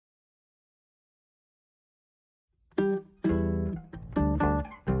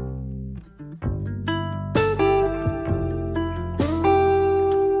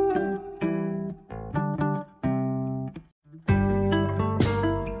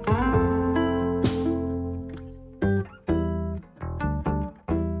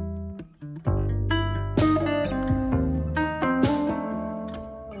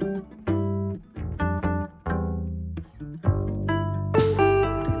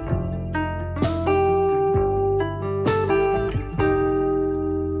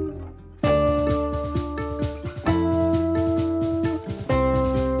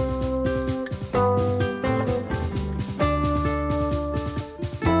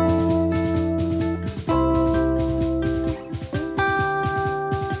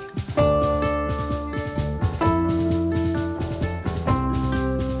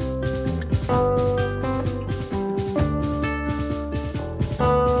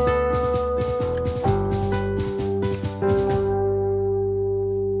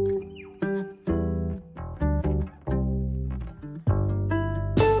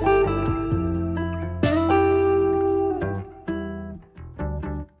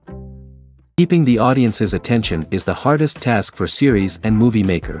Keeping the audience's attention is the hardest task for series and movie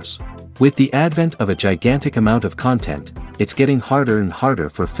makers. With the advent of a gigantic amount of content, it's getting harder and harder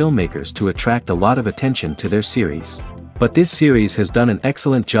for filmmakers to attract a lot of attention to their series. But this series has done an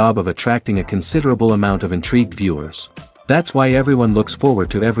excellent job of attracting a considerable amount of intrigued viewers. That's why everyone looks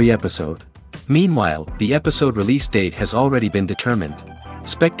forward to every episode. Meanwhile, the episode release date has already been determined.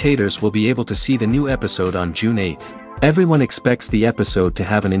 Spectators will be able to see the new episode on June 8th. Everyone expects the episode to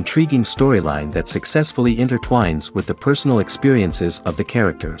have an intriguing storyline that successfully intertwines with the personal experiences of the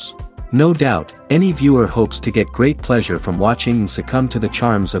characters. No doubt, any viewer hopes to get great pleasure from watching and succumb to the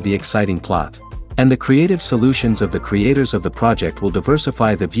charms of the exciting plot. And the creative solutions of the creators of the project will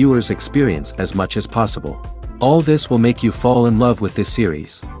diversify the viewer's experience as much as possible. All this will make you fall in love with this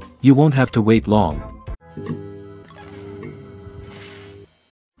series. You won't have to wait long.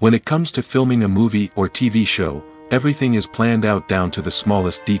 When it comes to filming a movie or TV show, everything is planned out down to the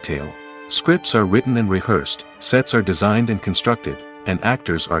smallest detail. Scripts are written and rehearsed, sets are designed and constructed, and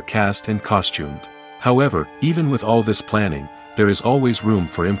actors are cast and costumed. However, even with all this planning, there is always room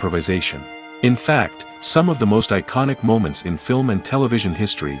for improvisation. In fact, some of the most iconic moments in film and television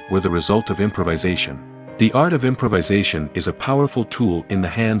history were the result of improvisation. The art of improvisation is a powerful tool in the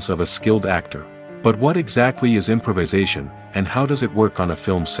hands of a skilled actor. But what exactly is improvisation, and how does it work on a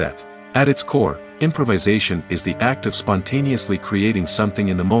film set? At its core, improvisation is the act of spontaneously creating something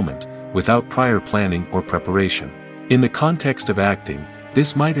in the moment, without prior planning or preparation. In the context of acting,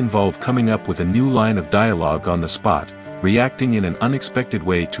 this might involve coming up with a new line of dialogue on the spot, reacting in an unexpected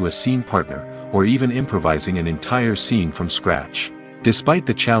way to a scene partner, or even improvising an entire scene from scratch. Despite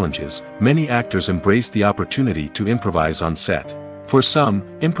the challenges, many actors embrace the opportunity to improvise on set. For some,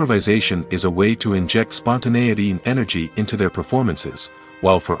 improvisation is a way to inject spontaneity and energy into their performances,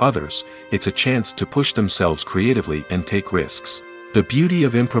 while for others, it's a chance to push themselves creatively and take risks. The beauty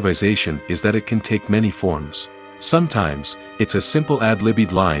of improvisation is that it can take many forms. Sometimes, it's a simple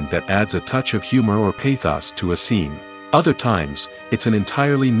ad-libbed line that adds a touch of humor or pathos to a scene. Other times, it's an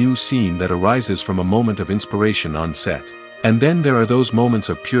entirely new scene that arises from a moment of inspiration on set. And then there are those moments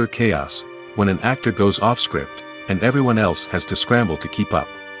of pure chaos, when an actor goes off script, and everyone else has to scramble to keep up.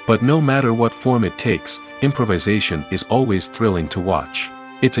 But no matter what form it takes, improvisation is always thrilling to watch.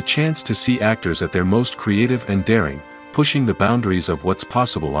 It's a chance to see actors at their most creative and daring, pushing the boundaries of what's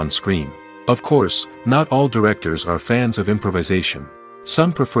possible on screen. Of course, not all directors are fans of improvisation.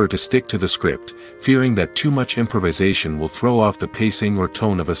 Some prefer to stick to the script, fearing that too much improvisation will throw off the pacing or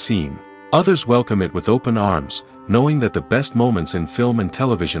tone of a scene. Others welcome it with open arms, knowing that the best moments in film and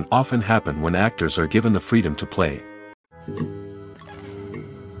television often happen when actors are given the freedom to play.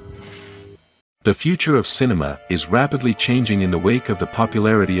 The future of cinema is rapidly changing in the wake of the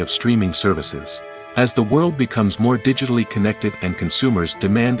popularity of streaming services. As the world becomes more digitally connected and consumers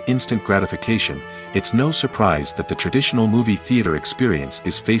demand instant gratification, it's no surprise that the traditional movie theater experience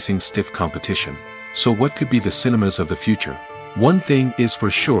is facing stiff competition. So what could be the cinemas of the future? One thing is for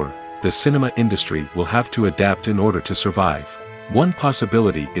sure, the cinema industry will have to adapt in order to survive. One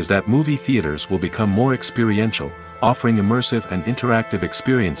possibility is that movie theaters will become more experiential, offering immersive and interactive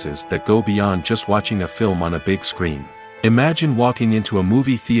experiences that go beyond just watching a film on a big screen. Imagine walking into a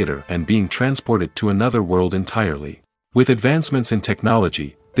movie theater and being transported to another world entirely. With advancements in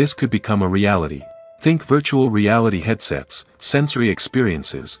technology, this could become a reality. Think virtual reality headsets, sensory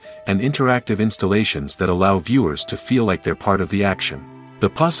experiences, and interactive installations that allow viewers to feel like they're part of the action. The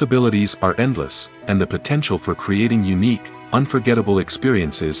possibilities are endless, and the potential for creating unique, unforgettable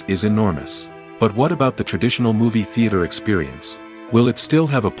experiences is enormous. But what about the traditional movie theater experience? Will it still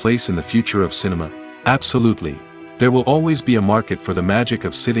have a place in the future of cinema? Absolutely. There will always be a market for the magic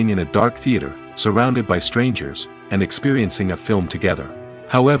of sitting in a dark theater, surrounded by strangers, and experiencing a film together.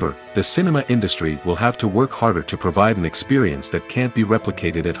 However, the cinema industry will have to work harder to provide an experience that can't be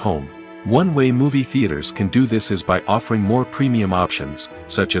replicated at home. One way movie theaters can do this is by offering more premium options,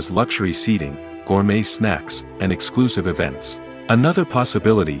 such as luxury seating, gourmet snacks, and exclusive events. Another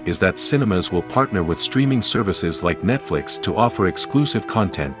possibility is that cinemas will partner with streaming services like Netflix to offer exclusive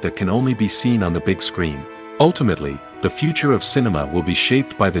content that can only be seen on the big screen. Ultimately, the future of cinema will be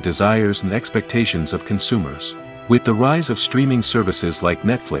shaped by the desires and expectations of consumers. With the rise of streaming services like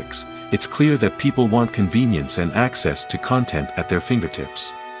Netflix, it's clear that people want convenience and access to content at their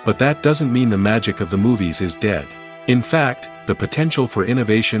fingertips. But that doesn't mean the magic of the movies is dead. In fact, the potential for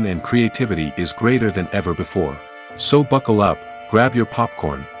innovation and creativity is greater than ever before. So buckle up, grab your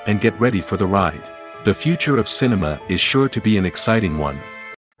popcorn, and get ready for the ride. The future of cinema is sure to be an exciting one.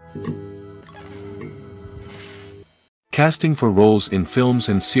 Casting for roles in films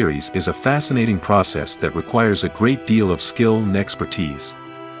and series is a fascinating process that requires a great deal of skill and expertise.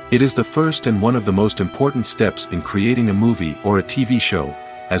 It is the first and one of the most important steps in creating a movie or a TV show,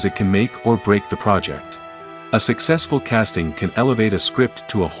 as it can make or break the project. A successful casting can elevate a script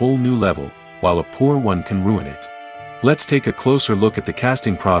to a whole new level, while a poor one can ruin it. Let's take a closer look at the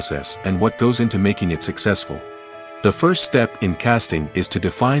casting process and what goes into making it successful. The first step in casting is to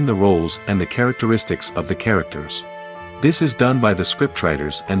define the roles and the characteristics of the characters. This is done by the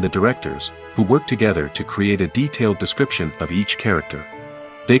scriptwriters and the directors, who work together to create a detailed description of each character.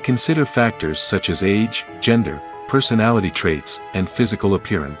 They consider factors such as age, gender, personality traits, and physical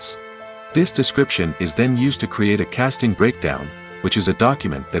appearance. This description is then used to create a casting breakdown, which is a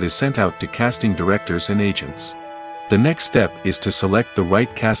document that is sent out to casting directors and agents. The next step is to select the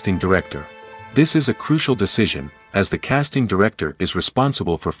right casting director. This is a crucial decision, as the casting director is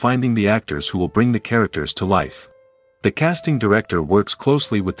responsible for finding the actors who will bring the characters to life. The casting director works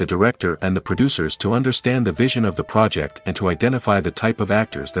closely with the director and the producers to understand the vision of the project and to identify the type of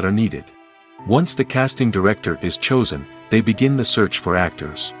actors that are needed. Once the casting director is chosen, they begin the search for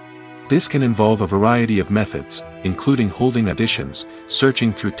actors. This can involve a variety of methods, including holding auditions,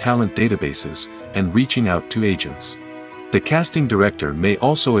 searching through talent databases, and reaching out to agents. The casting director may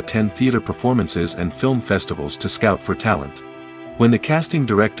also attend theater performances and film festivals to scout for talent. When the casting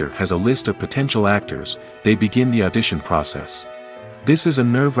director has a list of potential actors, they begin the audition process. This is a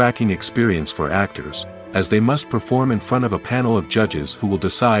nerve-wracking experience for actors, as they must perform in front of a panel of judges who will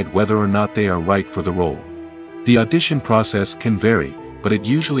decide whether or not they are right for the role. The audition process can vary, but it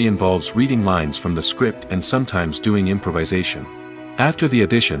usually involves reading lines from the script and sometimes doing improvisation. After the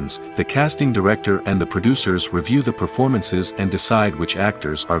auditions, the casting director and the producers review the performances and decide which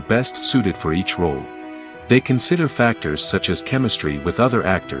actors are best suited for each role. They consider factors such as chemistry with other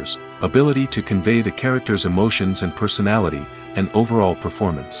actors, ability to convey the character's emotions and personality, and overall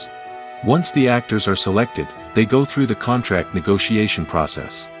performance. Once the actors are selected, they go through the contract negotiation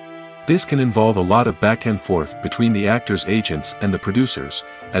process. This can involve a lot of back and forth between the actors' agents and the producers,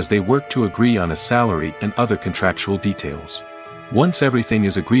 as they work to agree on a salary and other contractual details. Once everything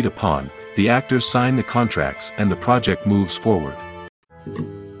is agreed upon, the actors sign the contracts and the project moves forward.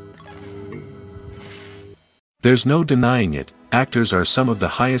 There's no denying it, actors are some of the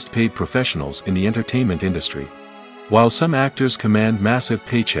highest paid professionals in the entertainment industry. While some actors command massive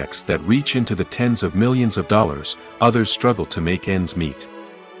paychecks that reach into the tens of millions of dollars, others struggle to make ends meet.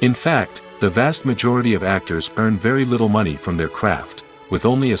 In fact, the vast majority of actors earn very little money from their craft, with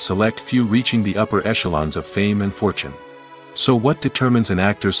only a select few reaching the upper echelons of fame and fortune. So what determines an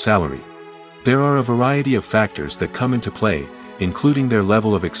actor's salary? There are a variety of factors that come into play, including their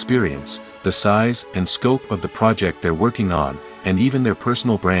level of experience, the size and scope of the project they're working on, and even their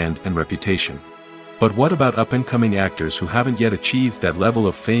personal brand and reputation. But what about up-and-coming actors who haven't yet achieved that level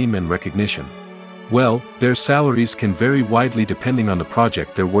of fame and recognition? Well, their salaries can vary widely depending on the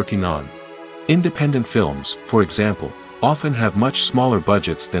project they're working on. Independent films, for example, often have much smaller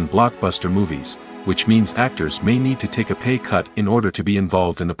budgets than blockbuster movies, which means actors may need to take a pay cut in order to be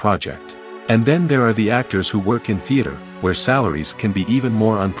involved in the project. And then there are the actors who work in theater, where salaries can be even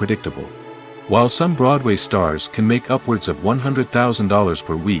more unpredictable. While some Broadway stars can make upwards of $100,000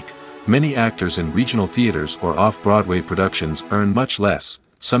 per week, many actors in regional theaters or off-Broadway productions earn much less,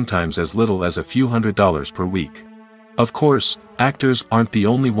 sometimes as little as a few $100s per week. Of course, actors aren't the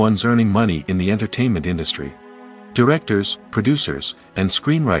only ones earning money in the entertainment industry. Directors, producers, and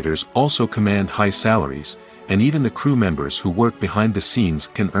screenwriters also command high salaries, and even the crew members who work behind the scenes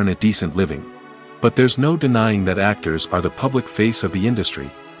can earn a decent living. But there's no denying that actors are the public face of the industry,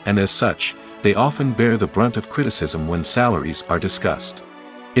 and as such, they often bear the brunt of criticism when salaries are discussed.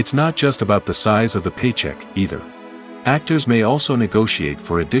 It's not just about the size of the paycheck, either. Actors may also negotiate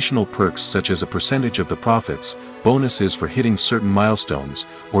for additional perks such as a percentage of the profits, bonuses for hitting certain milestones,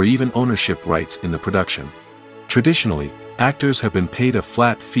 or even ownership rights in the production. Traditionally, actors have been paid a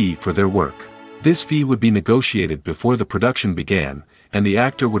flat fee for their work. This fee would be negotiated before the production began, and the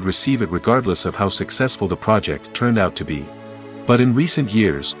actor would receive it regardless of how successful the project turned out to be. But in recent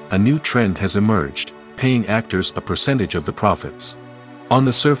years, a new trend has emerged, paying actors a percentage of the profits. On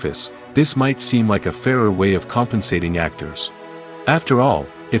the surface, this might seem like a fairer way of compensating actors. After all,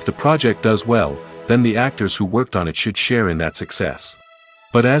 if the project does well, then the actors who worked on it should share in that success.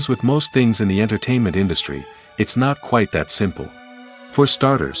 But as with most things in the entertainment industry, it's not quite that simple. For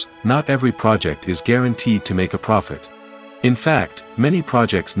starters, not every project is guaranteed to make a profit. In fact, many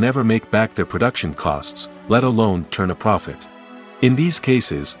projects never make back their production costs, let alone turn a profit. In these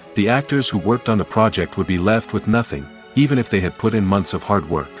cases, the actors who worked on the project would be left with nothing, even if they had put in months of hard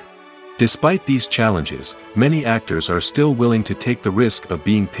work. Despite these challenges, many actors are still willing to take the risk of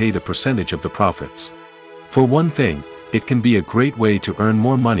being paid a percentage of the profits. For one thing, it can be a great way to earn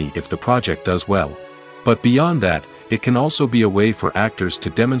more money if the project does well. But beyond that, it can also be a way for actors to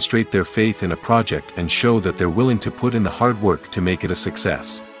demonstrate their faith in a project and show that they're willing to put in the hard work to make it a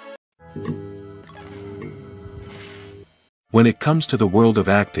success. When it comes to the world of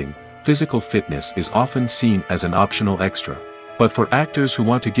acting, physical fitness is often seen as an optional extra. But for actors who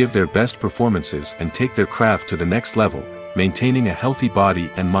want to give their best performances and take their craft to the next level, maintaining a healthy body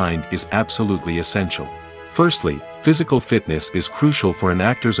and mind is absolutely essential. Firstly, physical fitness is crucial for an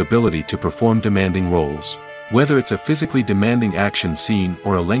actor's ability to perform demanding roles. Whether it's a physically demanding action scene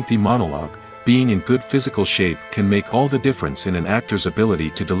or a lengthy monologue, being in good physical shape can make all the difference in an actor's ability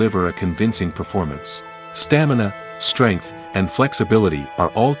to deliver a convincing performance. Stamina, strength, and flexibility are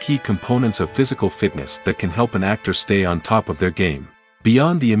all key components of physical fitness that can help an actor stay on top of their game.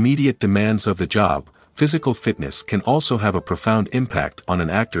 Beyond the immediate demands of the job, physical fitness can also have a profound impact on an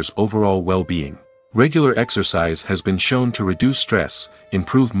actor's overall well-being. Regular exercise has been shown to reduce stress,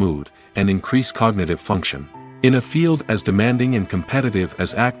 improve mood, and increase cognitive function. In a field as demanding and competitive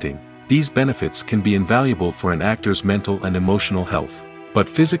as acting, these benefits can be invaluable for an actor's mental and emotional health. But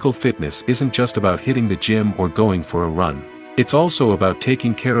physical fitness isn't just about hitting the gym or going for a run. It's also about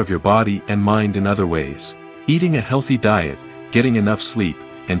taking care of your body and mind in other ways. Eating a healthy diet, getting enough sleep,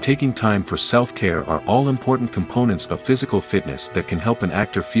 and taking time for self-care are all important components of physical fitness that can help an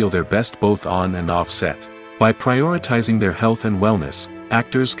actor feel their best both on and off set. By prioritizing their health and wellness,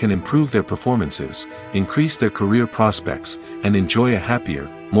 actors can improve their performances, increase their career prospects, and enjoy a happier,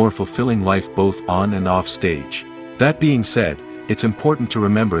 more fulfilling life both on and off stage. That being said, it's important to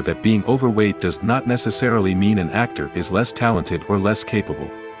remember that being overweight does not necessarily mean an actor is less talented or less capable.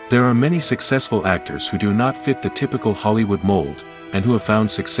 There are many successful actors who do not fit the typical Hollywood mold, and who have found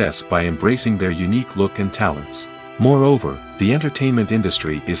success by embracing their unique look and talents. Moreover, the entertainment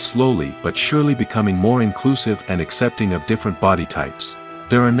industry is slowly but surely becoming more inclusive and accepting of different body types.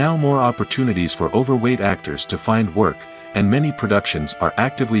 There are now more opportunities for overweight actors to find work, and many productions are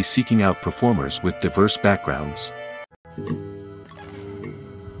actively seeking out performers with diverse backgrounds.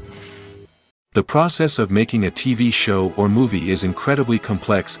 The process of making a TV show or movie is incredibly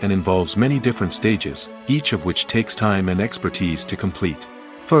complex and involves many different stages, each of which takes time and expertise to complete.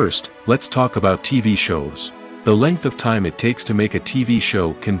 First, let's talk about TV shows. The length of time it takes to make a TV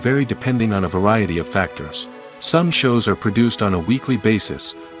show can vary depending on a variety of factors. Some shows are produced on a weekly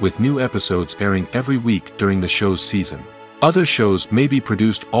basis, with new episodes airing every week during the show's season. Other shows may be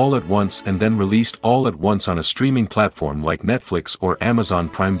produced all at once and then released all at once on a streaming platform like Netflix or Amazon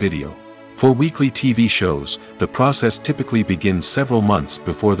Prime Video. For weekly TV shows, the process typically begins several months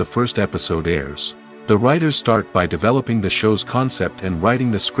before the first episode airs. The writers start by developing the show's concept and writing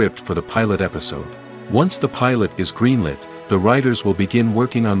the script for the pilot episode. Once the pilot is greenlit, the writers will begin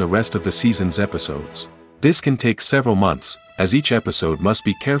working on the rest of the season's episodes. This can take several months, as each episode must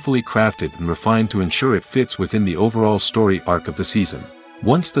be carefully crafted and refined to ensure it fits within the overall story arc of the season.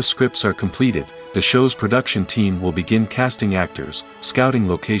 Once the scripts are completed, the show's production team will begin casting actors, scouting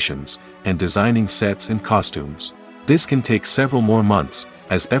locations, and designing sets and costumes. This can take several more months,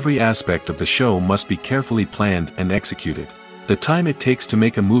 as every aspect of the show must be carefully planned and executed. The time it takes to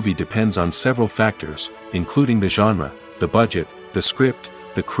make a movie depends on several factors, including the genre, the budget, the script,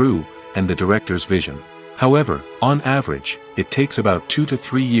 the crew, and the director's vision. However, on average, it takes about 2 to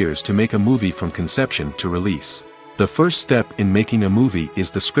 3 years to make a movie from conception to release. The first step in making a movie is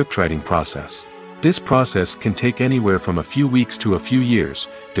the scriptwriting process. This process can take anywhere from a few weeks to a few years,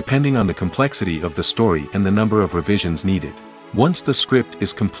 depending on the complexity of the story and the number of revisions needed. Once the script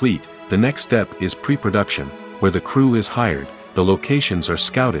is complete, the next step is pre-production, where the crew is hired, the locations are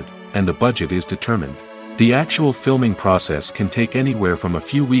scouted, and the budget is determined. The actual filming process can take anywhere from a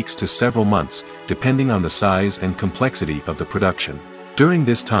few weeks to several months, depending on the size and complexity of the production. During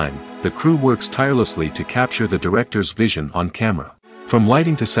this time, the crew works tirelessly to capture the director's vision on camera. From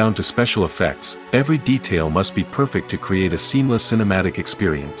lighting to sound to special effects, every detail must be perfect to create a seamless cinematic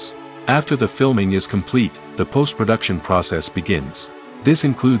experience. After the filming is complete, the post-production process begins. This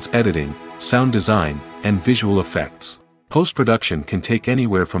includes editing, sound design, and visual effects. Post-production can take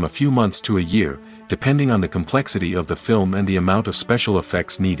anywhere from a few months to a year, depending on the complexity of the film and the amount of special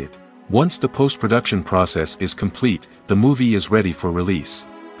effects needed. Once the post-production process is complete, the movie is ready for release.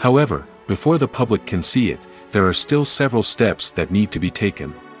 However, before the public can see it, there are still several steps that need to be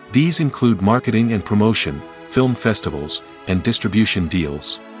taken. These include marketing and promotion, film festivals, and distribution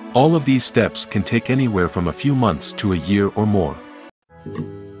deals. All of these steps can take anywhere from a few months to a year or more.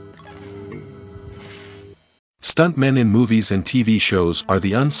 Stuntmen in movies and TV shows are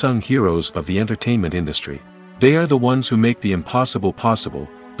the unsung heroes of the entertainment industry. They are the ones who make the impossible possible,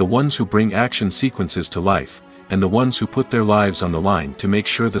 the ones who bring action sequences to life, and the ones who put their lives on the line to make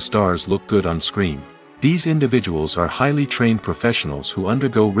sure the stars look good on screen. These individuals are highly trained professionals who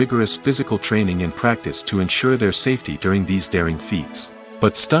undergo rigorous physical training and practice to ensure their safety during these daring feats.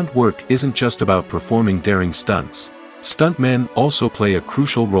 But stunt work isn't just about performing daring stunts. Stuntmen also play a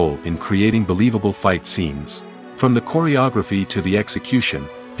crucial role in creating believable fight scenes. From the choreography to the execution,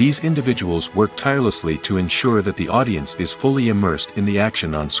 these individuals work tirelessly to ensure that the audience is fully immersed in the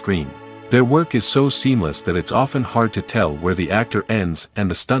action on screen. Their work is so seamless that it's often hard to tell where the actor ends and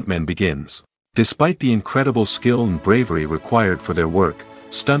the stuntman begins. Despite the incredible skill and bravery required for their work,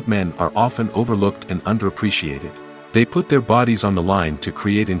 stuntmen are often overlooked and underappreciated. They put their bodies on the line to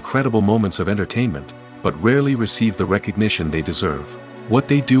create incredible moments of entertainment, but rarely receive the recognition they deserve. What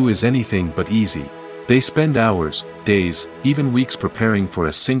they do is anything but easy. They spend hours, days, even weeks preparing for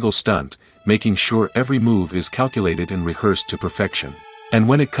a single stunt, making sure every move is calculated and rehearsed to perfection. And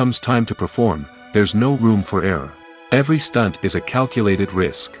when it comes time to perform, there's no room for error. Every stunt is a calculated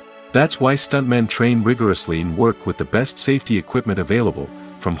risk. That's why stuntmen train rigorously and work with the best safety equipment available,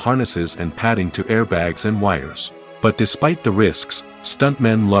 from harnesses and padding to airbags and wires. But despite the risks,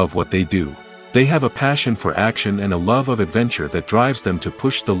 stuntmen love what they do. They have a passion for action and a love of adventure that drives them to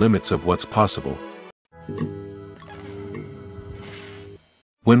push the limits of what's possible.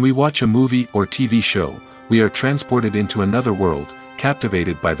 When we watch a movie or TV show, we are transported into another world,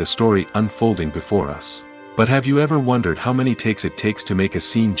 captivated by the story unfolding before us. But have you ever wondered how many takes it takes to make a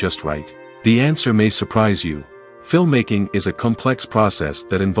scene just right? The answer may surprise you. Filmmaking is a complex process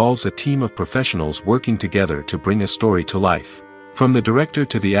that involves a team of professionals working together to bring a story to life. From the director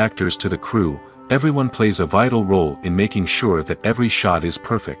to the actors to the crew, everyone plays a vital role in making sure that every shot is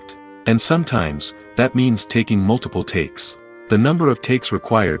perfect. And sometimes, that means taking multiple takes. The number of takes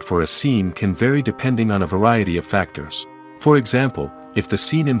required for a scene can vary depending on a variety of factors. For example, if the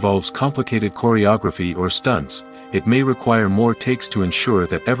scene involves complicated choreography or stunts, it may require more takes to ensure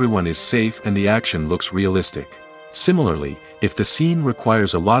that everyone is safe and the action looks realistic. Similarly, if the scene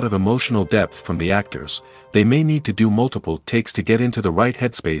requires a lot of emotional depth from the actors, they may need to do multiple takes to get into the right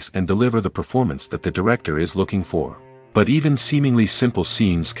headspace and deliver the performance that the director is looking for. But even seemingly simple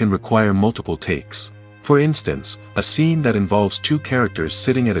scenes can require multiple takes. For instance, a scene that involves two characters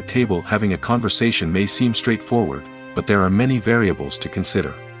sitting at a table having a conversation may seem straightforward, but there are many variables to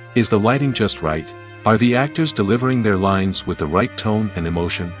consider. Is the lighting just right? Are the actors delivering their lines with the right tone and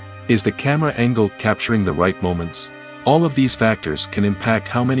emotion? Is the camera angle capturing the right moments? All of these factors can impact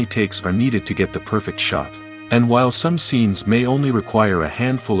how many takes are needed to get the perfect shot. And while some scenes may only require a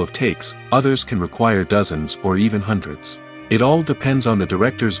handful of takes, others can require dozens or even hundreds. It all depends on the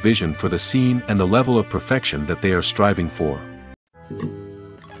director's vision for the scene and the level of perfection that they are striving for.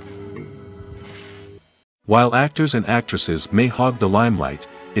 While actors and actresses may hog the limelight,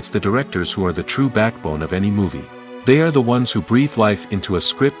 it's the directors who are the true backbone of any movie. They are the ones who breathe life into a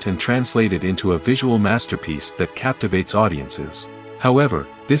script and translate it into a visual masterpiece that captivates audiences. However,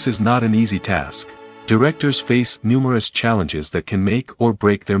 this is not an easy task. Directors face numerous challenges that can make or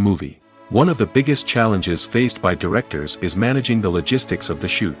break their movie. One of the biggest challenges faced by directors is managing the logistics of the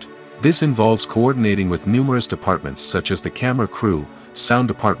shoot. This involves coordinating with numerous departments such as the camera crew, sound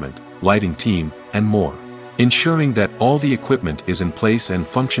department, lighting team, and more. Ensuring that all the equipment is in place and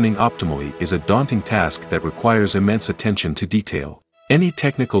functioning optimally is a daunting task that requires immense attention to detail. Any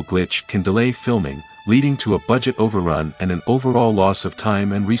technical glitch can delay filming, leading to a budget overrun and an overall loss of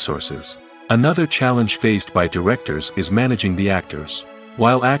time and resources. Another challenge faced by directors is managing the actors.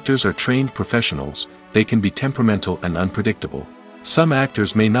 While actors are trained professionals, they can be temperamental and unpredictable. Some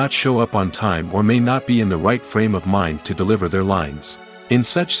actors may not show up on time or may not be in the right frame of mind to deliver their lines. In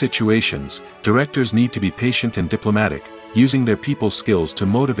such situations, directors need to be patient and diplomatic, using their people skills to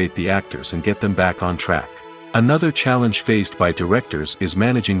motivate the actors and get them back on track. Another challenge faced by directors is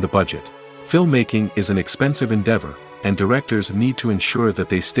managing the budget. Filmmaking is an expensive endeavor, and directors need to ensure that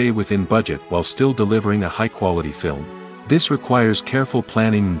they stay within budget while still delivering a high-quality film. This requires careful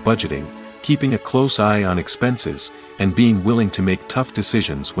planning and budgeting, keeping a close eye on expenses, and being willing to make tough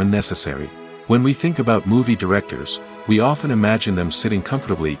decisions when necessary. When we think about movie directors, we often imagine them sitting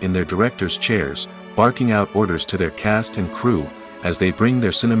comfortably in their director's chairs, barking out orders to their cast and crew, as they bring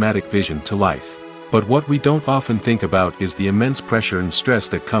their cinematic vision to life. But what we don't often think about is the immense pressure and stress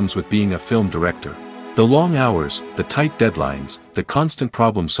that comes with being a film director. The long hours, the tight deadlines, the constant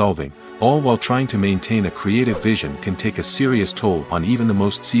problem solving, all while trying to maintain a creative vision can take a serious toll on even the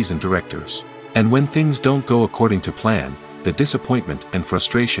most seasoned directors. And when things don't go according to plan, the disappointment and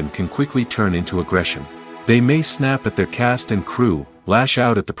frustration can quickly turn into aggression. They may snap at their cast and crew, lash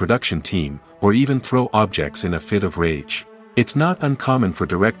out at the production team, or even throw objects in a fit of rage. It's not uncommon for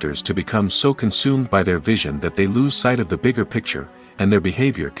directors to become so consumed by their vision that they lose sight of the bigger picture, and their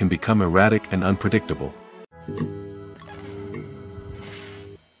behavior can become erratic and unpredictable.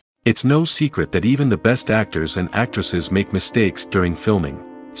 It's no secret that even the best actors and actresses make mistakes during filming.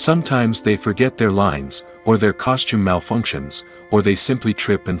 Sometimes they forget their lines, or their costume malfunctions, or they simply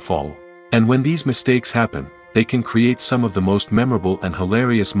trip and fall. And when these mistakes happen, they can create some of the most memorable and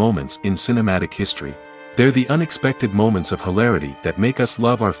hilarious moments in cinematic history. They're the unexpected moments of hilarity that make us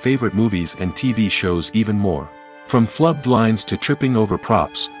love our favorite movies and TV shows even more. From flubbed lines to tripping over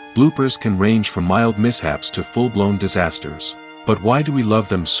props, bloopers can range from mild mishaps to full-blown disasters. But why do we love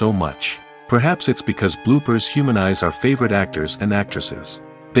them so much? Perhaps it's because bloopers humanize our favorite actors and actresses.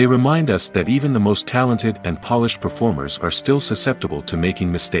 They remind us that even the most talented and polished performers are still susceptible to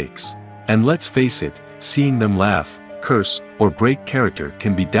making mistakes. And let's face it, seeing them laugh, curse, or break character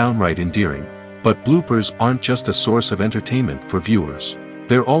can be downright endearing. But bloopers aren't just a source of entertainment for viewers.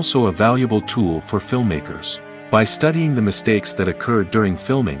 They're also a valuable tool for filmmakers. By studying the mistakes that occur during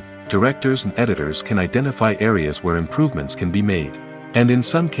filming, directors and editors can identify areas where improvements can be made. And in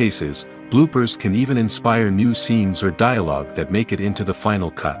some cases, bloopers can even inspire new scenes or dialogue that make it into the final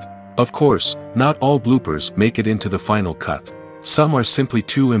cut. Of course, not all bloopers make it into the final cut. Some are simply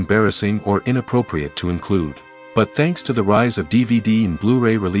too embarrassing or inappropriate to include. But thanks to the rise of DVD and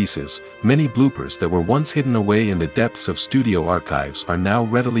Blu-ray releases, many bloopers that were once hidden away in the depths of studio archives are now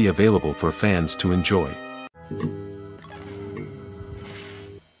readily available for fans to enjoy.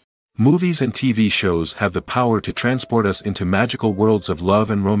 Movies and TV shows have the power to transport us into magical worlds of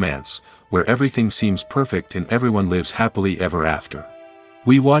love and romance, where everything seems perfect and everyone lives happily ever after.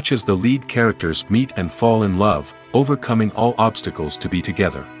 We watch as the lead characters meet and fall in love, overcoming all obstacles to be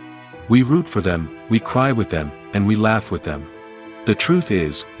together. We root for them, we cry with them, and we laugh with them. The truth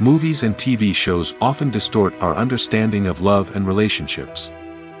is, movies and TV shows often distort our understanding of love and relationships.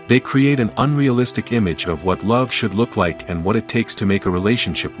 They create an unrealistic image of what love should look like and what it takes to make a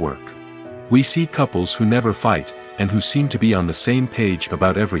relationship work. We see couples who never fight, and who seem to be on the same page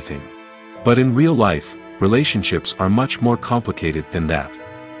about everything. But in real life, relationships are much more complicated than that.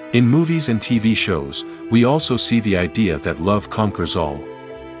 In movies and TV shows, we also see the idea that love conquers all.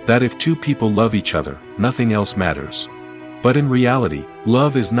 That if two people love each other, nothing else matters. But in reality,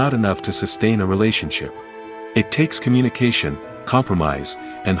 love is not enough to sustain a relationship. It takes communication, compromise,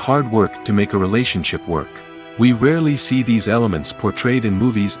 and hard work to make a relationship work. We rarely see these elements portrayed in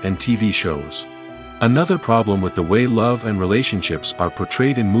movies and TV shows. Another problem with the way love and relationships are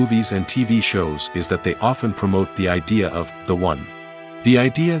portrayed in movies and TV shows is that they often promote the idea of the one. The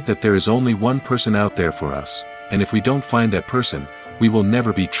idea that there is only one person out there for us, and if we don't find that person, we will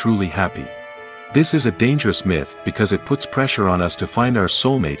never be truly happy. This is a dangerous myth because it puts pressure on us to find our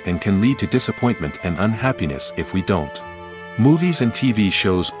soulmate and can lead to disappointment and unhappiness if we don't. Movies and TV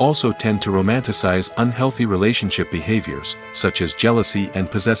shows also tend to romanticize unhealthy relationship behaviors, such as jealousy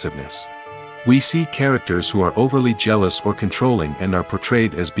and possessiveness. We see characters who are overly jealous or controlling and are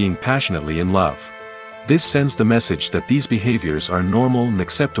portrayed as being passionately in love. This sends the message that these behaviors are normal and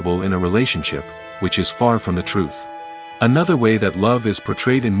acceptable in a relationship, which is far from the truth. Another way that love is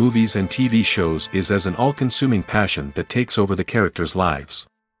portrayed in movies and TV shows is as an all-consuming passion that takes over the characters' lives.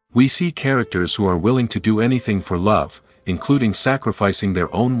 We see characters who are willing to do anything for love, including sacrificing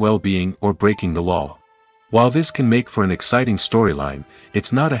their own well-being or breaking the law. While this can make for an exciting storyline,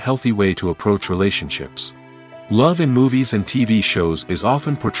 it's not a healthy way to approach relationships. Love in movies and TV shows is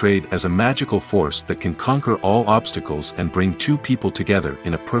often portrayed as a magical force that can conquer all obstacles and bring two people together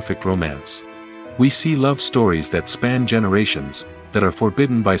in a perfect romance. We see love stories that span generations, that are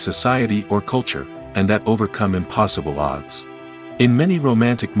forbidden by society or culture, and that overcome impossible odds. In many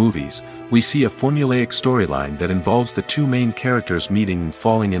romantic movies, we see a formulaic storyline that involves the two main characters meeting and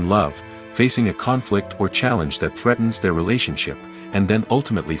falling in love, facing a conflict or challenge that threatens their relationship, and then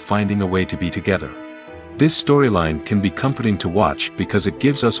ultimately finding a way to be together. This storyline can be comforting to watch because it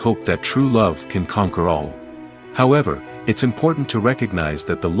gives us hope that true love can conquer all. However, it's important to recognize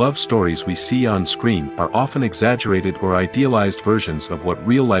that the love stories we see on screen are often exaggerated or idealized versions of what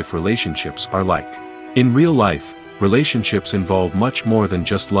real-life relationships are like. In real life, relationships involve much more than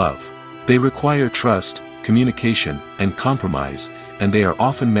just love. They require trust, communication, and compromise, and they are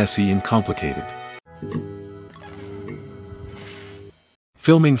often messy and complicated.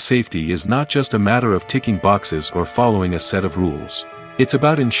 Filming safety is not just a matter of ticking boxes or following a set of rules. It's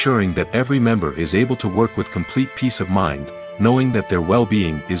about ensuring that every member is able to work with complete peace of mind, knowing that their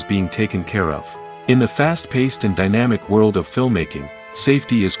well-being is being taken care of. In the fast-paced and dynamic world of filmmaking,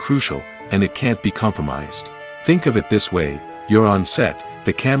 safety is crucial, and it can't be compromised. Think of it this way: you're on set,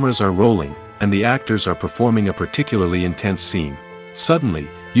 the cameras are rolling, and the actors are performing a particularly intense scene. Suddenly,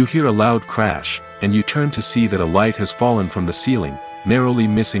 you hear a loud crash, and you turn to see that a light has fallen from the ceiling, narrowly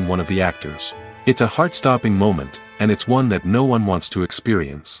missing one of the actors. It's a heart-stopping moment, and it's one that no one wants to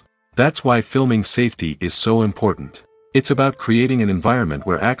experience. That's why filming safety is so important. It's about creating an environment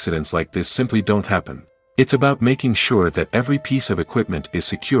where accidents like this simply don't happen. It's about making sure that every piece of equipment is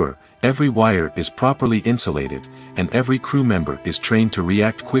secure, every wire is properly insulated, and every crew member is trained to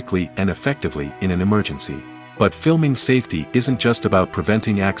react quickly and effectively in an emergency. But filming safety isn't just about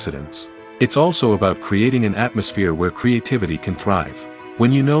preventing accidents. It's also about creating an atmosphere where creativity can thrive.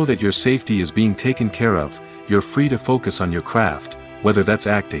 When you know that your safety is being taken care of, you're free to focus on your craft, whether that's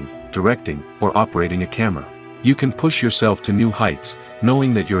acting, directing, or operating a camera. You can push yourself to new heights,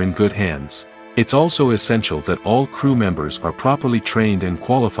 knowing that you're in good hands. It's also essential that all crew members are properly trained and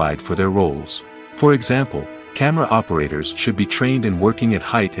qualified for their roles. For example, camera operators should be trained in working at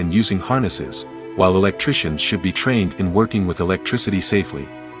height and using harnesses, while electricians should be trained in working with electricity safely.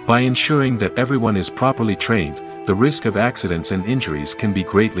 By ensuring that everyone is properly trained, the risk of accidents and injuries can be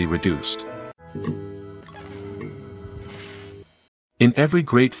greatly reduced. In every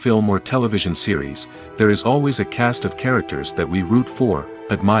great film or television series, there is always a cast of characters that we root for,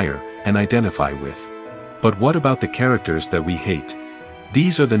 admire, and identify with. But what about the characters that we hate?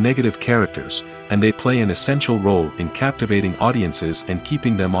 These are the negative characters, and they play an essential role in captivating audiences and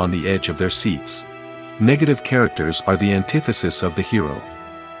keeping them on the edge of their seats. Negative characters are the antithesis of the hero.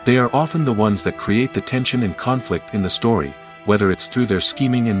 They are often the ones that create the tension and conflict in the story, whether it's through their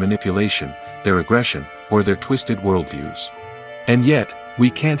scheming and manipulation, their aggression, or their twisted worldviews. And yet, we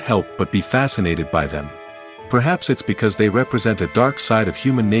can't help but be fascinated by them. Perhaps it's because they represent a dark side of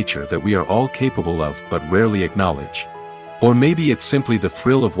human nature that we are all capable of but rarely acknowledge. Or maybe it's simply the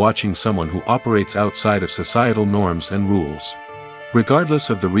thrill of watching someone who operates outside of societal norms and rules.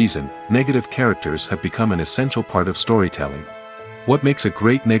 Regardless of the reason, negative characters have become an essential part of storytelling. What makes a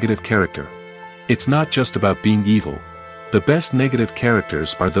great negative character? It's not just about being evil. The best negative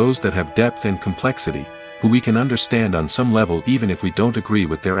characters are those that have depth and complexity, who we can understand on some level even if we don't agree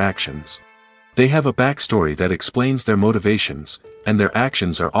with their actions. They have a backstory that explains their motivations, and their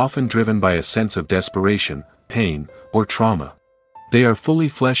actions are often driven by a sense of desperation, pain, or trauma. They are fully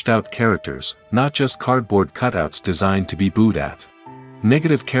fleshed out characters, not just cardboard cutouts designed to be booed at.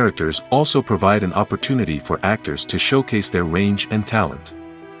 Negative characters also provide an opportunity for actors to showcase their range and talent.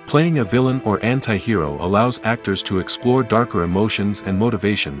 Playing a villain or anti-hero allows actors to explore darker emotions and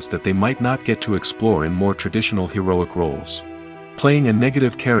motivations that they might not get to explore in more traditional heroic roles. Playing a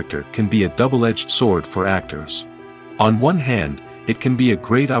negative character can be a double-edged sword for actors. On one hand, it can be a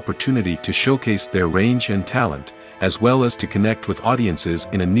great opportunity to showcase their range and talent, as well as to connect with audiences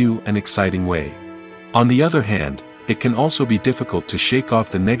in a new and exciting way. On the other hand, it can also be difficult to shake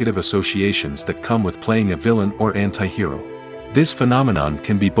off the negative associations that come with playing a villain or anti-hero. This phenomenon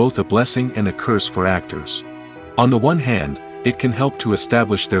can be both a blessing and a curse for actors. On the one hand, it can help to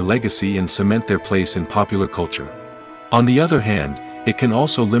establish their legacy and cement their place in popular culture. On the other hand, it can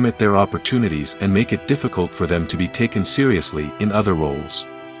also limit their opportunities and make it difficult for them to be taken seriously in other roles.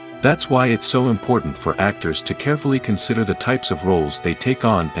 That's why it's so important for actors to carefully consider the types of roles they take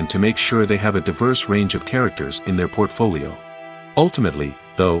on and to make sure they have a diverse range of characters in their portfolio. Ultimately,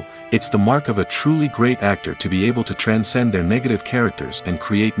 though, it's the mark of a truly great actor to be able to transcend their negative characters and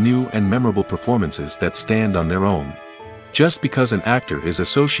create new and memorable performances that stand on their own. Just because an actor is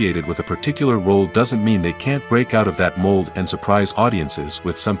associated with a particular role doesn't mean they can't break out of that mold and surprise audiences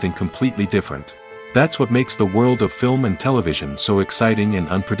with something completely different. That's what makes the world of film and television so exciting and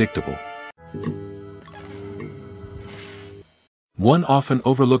unpredictable. One often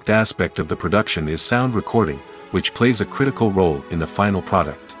overlooked aspect of the production is sound recording, which plays a critical role in the final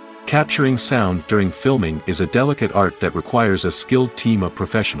product. Capturing sound during filming is a delicate art that requires a skilled team of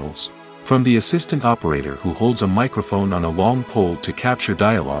professionals. From the assistant operator who holds a microphone on a long pole to capture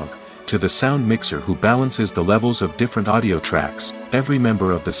dialogue, to the sound mixer who balances the levels of different audio tracks, every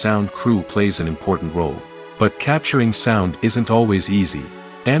member of the sound crew plays an important role. But capturing sound isn't always easy.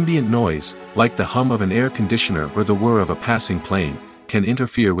 Ambient noise, like the hum of an air conditioner or the whir of a passing plane, can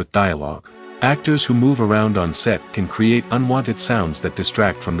interfere with dialogue. Actors who move around on set can create unwanted sounds that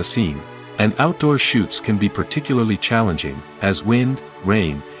distract from the scene. And outdoor shoots can be particularly challenging, as wind,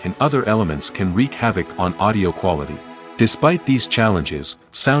 rain, and other elements can wreak havoc on audio quality. Despite these challenges,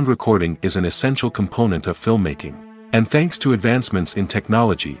 sound recording is an essential component of filmmaking. And thanks to advancements in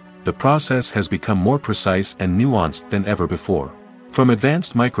technology, the process has become more precise and nuanced than ever before. From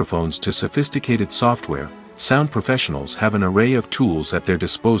advanced microphones to sophisticated software, sound professionals have an array of tools at their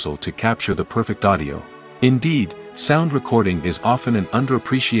disposal to capture the perfect audio. Indeed, sound recording is often an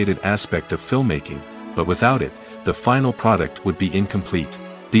underappreciated aspect of filmmaking, but without it, the final product would be incomplete.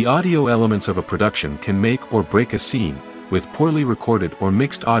 The audio elements of a production can make or break a scene, with poorly recorded or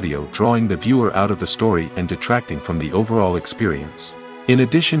mixed audio drawing the viewer out of the story and detracting from the overall experience. In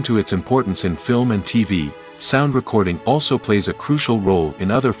addition to its importance in film and TV, sound recording also plays a crucial role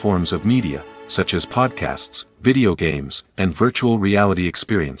in other forms of media, such as podcasts, video games, and virtual reality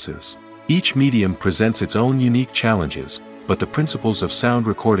experiences. Each medium presents its own unique challenges, but the principles of sound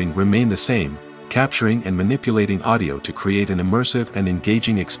recording remain the same, capturing and manipulating audio to create an immersive and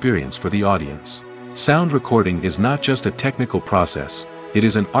engaging experience for the audience. Sound recording is not just a technical process, it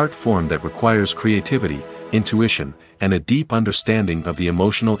is an art form that requires creativity, intuition, and a deep understanding of the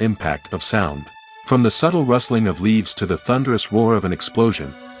emotional impact of sound. From the subtle rustling of leaves to the thunderous roar of an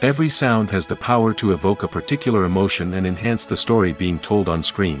explosion, every sound has the power to evoke a particular emotion and enhance the story being told on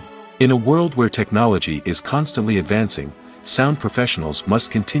screen. In a world where technology is constantly advancing, sound professionals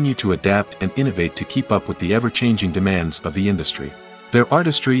must continue to adapt and innovate to keep up with the ever-changing demands of the industry. Their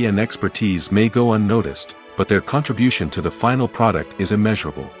artistry and expertise may go unnoticed, but their contribution to the final product is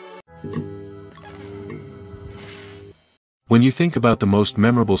immeasurable. When you think about the most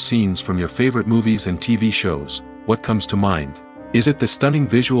memorable scenes from your favorite movies and TV shows, what comes to mind? Is it the stunning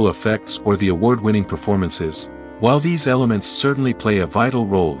visual effects or the award-winning performances? While these elements certainly play a vital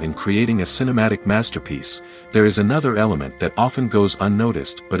role in creating a cinematic masterpiece, there is another element that often goes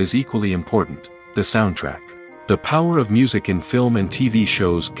unnoticed but is equally important: the soundtrack. The power of music in film and TV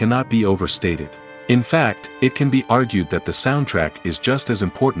shows cannot be overstated. In fact, it can be argued that the soundtrack is just as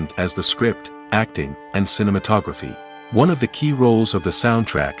important as the script, acting, and cinematography. One of the key roles of the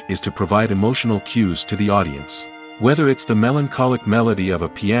soundtrack is to provide emotional cues to the audience. Whether it's the melancholic melody of a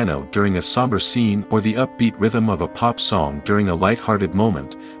piano during a somber scene or the upbeat rhythm of a pop song during a light-hearted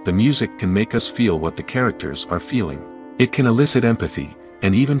moment, the music can make us feel what the characters are feeling. It can elicit empathy,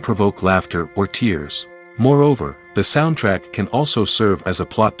 and even provoke laughter or tears. Moreover, the soundtrack can also serve as a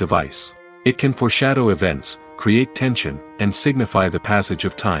plot device. It can foreshadow events, create tension, and signify the passage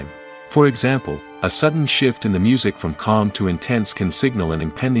of time. For example, a sudden shift in the music from calm to intense can signal an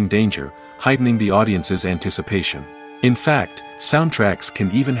impending danger, heightening the audience's anticipation. In fact, soundtracks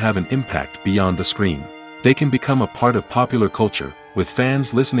can even have an impact beyond the screen. They can become a part of popular culture, with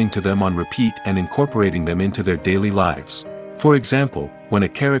fans listening to them on repeat and incorporating them into their daily lives. For example, when a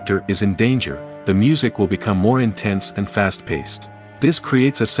character is in danger, the music will become more intense and fast-paced. This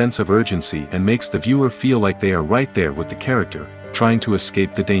creates a sense of urgency and makes the viewer feel like they are right there with the character, trying to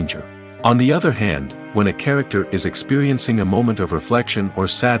escape the danger. On the other hand, when a character is experiencing a moment of reflection or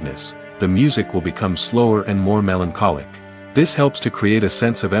sadness, the music will become slower and more melancholic. This helps to create a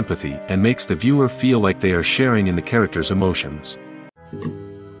sense of empathy and makes the viewer feel like they are sharing in the character's emotions.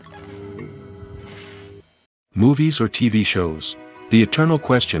 Movies or TV shows? The eternal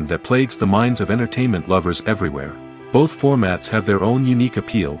question that plagues the minds of entertainment lovers everywhere. Both formats have their own unique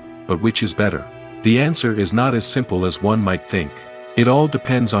appeal, but which is better? The answer is not as simple as one might think. It all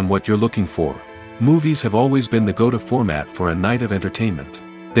depends on what you're looking for. Movies have always been the go-to format for a night of entertainment.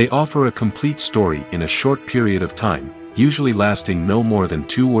 They offer a complete story in a short period of time, usually lasting no more than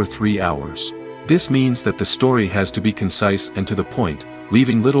 2 or 3 hours. This means that the story has to be concise and to the point,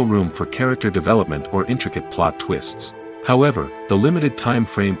 leaving little room for character development or intricate plot twists. However, the limited time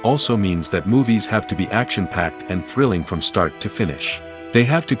frame also means that movies have to be action-packed and thrilling from start to finish. They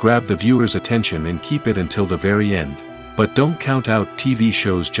have to grab the viewer's attention and keep it until the very end. But don't count out TV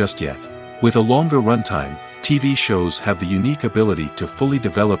shows just yet. With a longer runtime, TV shows have the unique ability to fully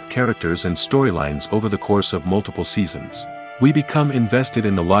develop characters and storylines over the course of multiple seasons. We become invested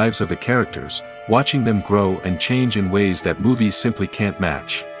in the lives of the characters, watching them grow and change in ways that movies simply can't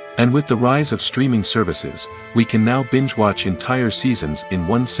match. And with the rise of streaming services, we can now binge-watch entire seasons in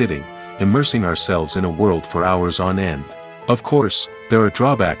one sitting, immersing ourselves in a world for hours on end. Of course, there are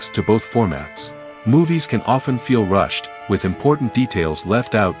drawbacks to both formats. Movies can often feel rushed, with important details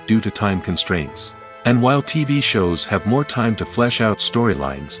left out due to time constraints. And while TV shows have more time to flesh out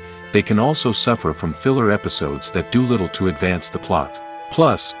storylines, they can also suffer from filler episodes that do little to advance the plot.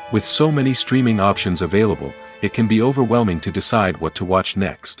 Plus, with so many streaming options available, it can be overwhelming to decide what to watch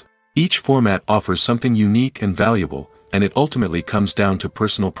next. Each format offers something unique and valuable, and it ultimately comes down to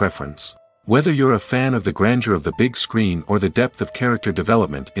personal preference. Whether you're a fan of the grandeur of the big screen or the depth of character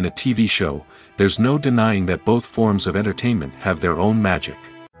development in a TV show, there's no denying that both forms of entertainment have their own magic.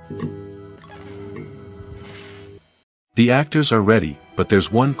 The actors are ready, but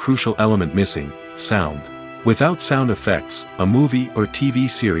there's one crucial element missing: sound. Without sound effects, a movie or TV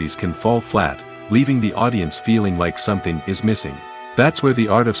series can fall flat, leaving the audience feeling like something is missing. That's where the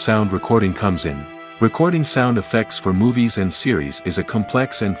art of sound recording comes in. Recording sound effects for movies and series is a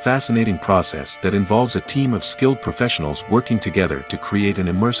complex and fascinating process that involves a team of skilled professionals working together to create an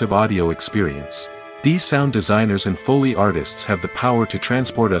immersive audio experience. These sound designers and Foley artists have the power to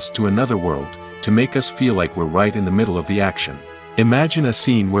transport us to another world, to make us feel like we're right in the middle of the action. Imagine a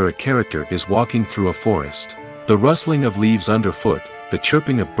scene where a character is walking through a forest. The rustling of leaves underfoot, the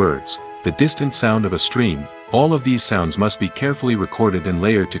chirping of birds, the distant sound of a stream, all of these sounds must be carefully recorded and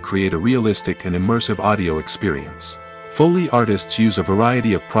layered to create a realistic and immersive audio experience. Foley artists use a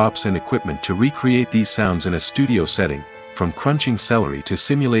variety of props and equipment to recreate these sounds in a studio setting, from crunching celery to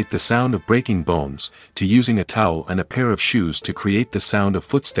simulate the sound of breaking bones, to using a towel and a pair of shoes to create the sound of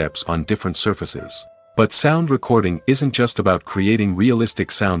footsteps on different surfaces. But sound recording isn't just about creating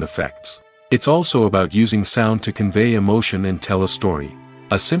realistic sound effects. It's also about using sound to convey emotion and tell a story.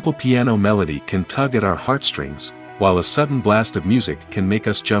 A simple piano melody can tug at our heartstrings, while a sudden blast of music can make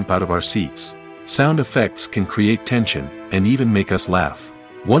us jump out of our seats. Sound effects can create tension, and even make us laugh.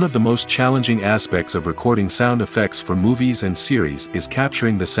 One of the most challenging aspects of recording sound effects for movies and series is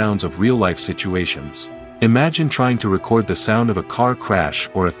capturing the sounds of real-life situations. Imagine trying to record the sound of a car crash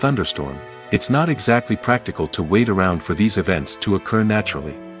or a thunderstorm. It's not exactly practical to wait around for these events to occur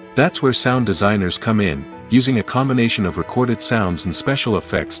naturally. That's where sound designers come in, using a combination of recorded sounds and special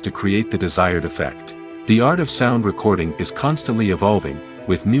effects to create the desired effect. The art of sound recording is constantly evolving,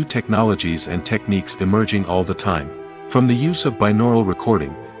 with new technologies and techniques emerging all the time. From the use of binaural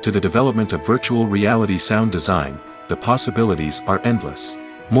recording, to the development of virtual reality sound design, the possibilities are endless.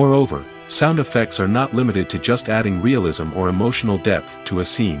 Moreover, sound effects are not limited to just adding realism or emotional depth to a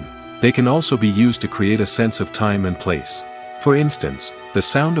scene. They can also be used to create a sense of time and place. For instance, the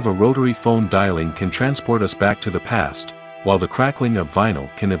sound of a rotary phone dialing can transport us back to the past, while the crackling of vinyl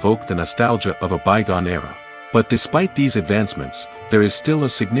can evoke the nostalgia of a bygone era. But despite these advancements, there is still a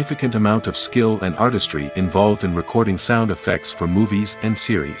significant amount of skill and artistry involved in recording sound effects for movies and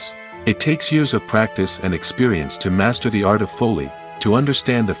series. It takes years of practice and experience to master the art of Foley, to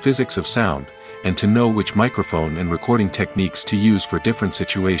understand the physics of sound, and to know which microphone and recording techniques to use for different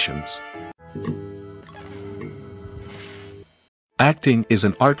situations. Acting is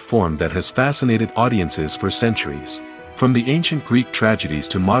an art form that has fascinated audiences for centuries. From the ancient Greek tragedies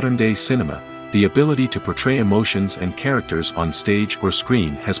to modern-day cinema, the ability to portray emotions and characters on stage or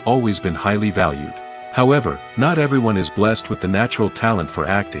screen has always been highly valued. However, not everyone is blessed with the natural talent for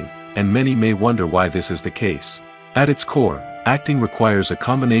acting, and many may wonder why this is the case. At its core, acting requires a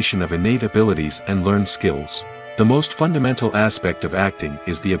combination of innate abilities and learned skills. The most fundamental aspect of acting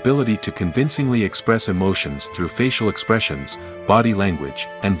is the ability to convincingly express emotions through facial expressions, body language,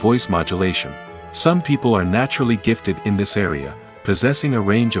 and voice modulation. Some people are naturally gifted in this area, possessing a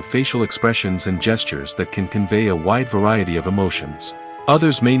range of facial expressions and gestures that can convey a wide variety of emotions.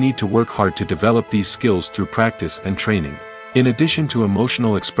 Others may need to work hard to develop these skills through practice and training. In addition to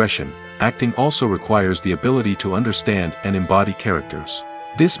emotional expression, acting also requires the ability to understand and embody characters.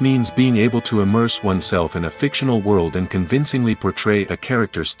 This means being able to immerse oneself in a fictional world and convincingly portray a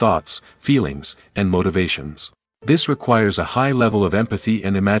character's thoughts, feelings, and motivations. This requires a high level of empathy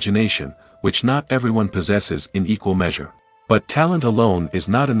and imagination, which not everyone possesses in equal measure. But talent alone is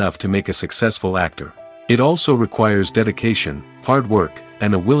not enough to make a successful actor. It also requires dedication, hard work,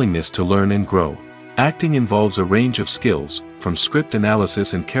 and a willingness to learn and grow. Acting involves a range of skills, from script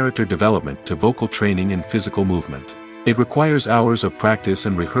analysis and character development to vocal training and physical movement. It requires hours of practice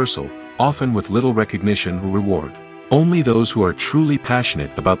and rehearsal, often with little recognition or reward. Only those who are truly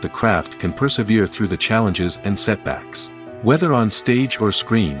passionate about the craft can persevere through the challenges and setbacks. Whether on stage or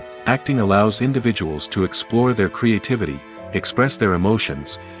screen, acting allows individuals to explore their creativity, express their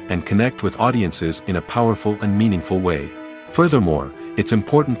emotions, and connect with audiences in a powerful and meaningful way. Furthermore, it's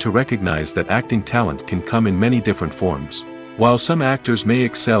important to recognize that acting talent can come in many different forms. While some actors may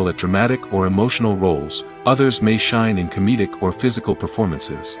excel at dramatic or emotional roles, others may shine in comedic or physical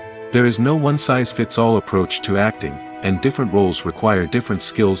performances. There is no one-size-fits-all approach to acting, and different roles require different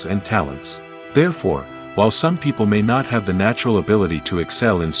skills and talents. Therefore, while some people may not have the natural ability to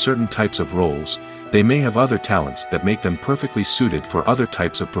excel in certain types of roles, they may have other talents that make them perfectly suited for other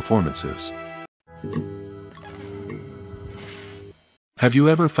types of performances. Have you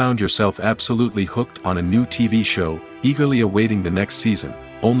ever found yourself absolutely hooked on a new TV show, eagerly awaiting the next season,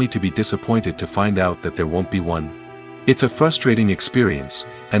 only to be disappointed to find out that there won't be one? It's a frustrating experience,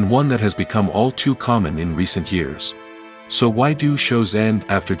 and one that has become all too common in recent years. So why do shows end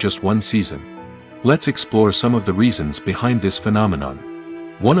after just one season? Let's explore some of the reasons behind this phenomenon.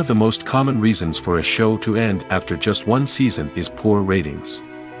 One of the most common reasons for a show to end after just one season is poor ratings.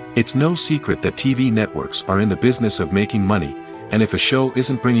 It's no secret that TV networks are in the business of making money, and if a show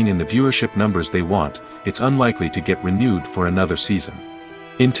isn't bringing in the viewership numbers they want, it's unlikely to get renewed for another season.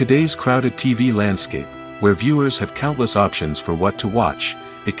 In today's crowded TV landscape, where viewers have countless options for what to watch,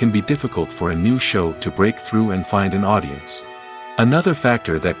 it can be difficult for a new show to break through and find an audience. Another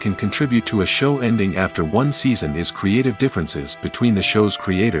factor that can contribute to a show ending after one season is creative differences between the show's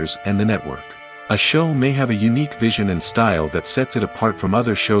creators and the network. A show may have a unique vision and style that sets it apart from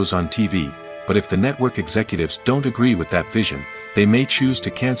other shows on TV, but if the network executives don't agree with that vision, they may choose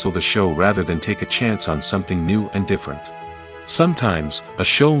to cancel the show rather than take a chance on something new and different. Sometimes, a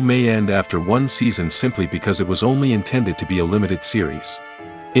show may end after one season simply because it was only intended to be a limited series.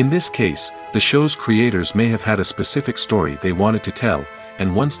 In this case, the show's creators may have had a specific story they wanted to tell,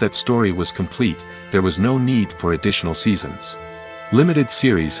 and once that story was complete, there was no need for additional seasons. Limited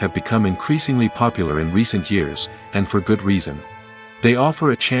series have become increasingly popular in recent years, and for good reason. They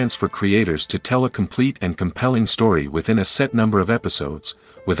offer a chance for creators to tell a complete and compelling story within a set number of episodes,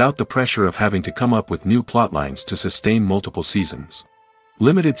 without the pressure of having to come up with new plotlines to sustain multiple seasons.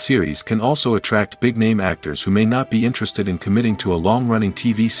 Limited series can also attract big-name actors who may not be interested in committing to a long-running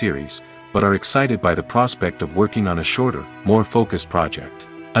TV series, but are excited by the prospect of working on a shorter, more focused project.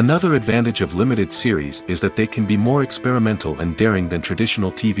 Another advantage of limited series is that they can be more experimental and daring than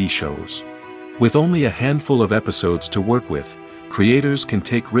traditional TV shows. With only a handful of episodes to work with, creators can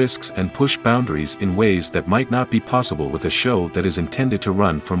take risks and push boundaries in ways that might not be possible with a show that is intended to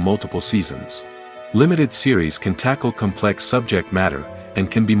run for multiple seasons. Limited series can tackle complex subject matter, and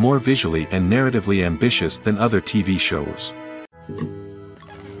can be more visually and narratively ambitious than other TV shows.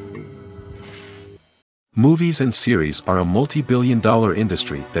 Movies and series are a multi-billion-dollar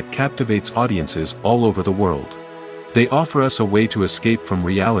industry that captivates audiences all over the world. They offer us a way to escape from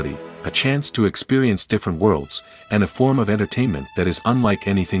reality, a chance to experience different worlds, and a form of entertainment that is unlike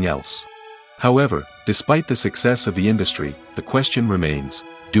anything else. However, despite the success of the industry, the question remains,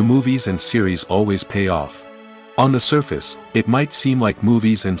 do movies and series always pay off? On the surface, it might seem like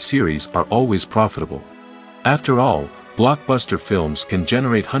movies and series are always profitable. After all, blockbuster films can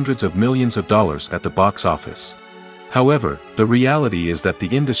generate hundreds of millions of dollars at the box office. However, the reality is that the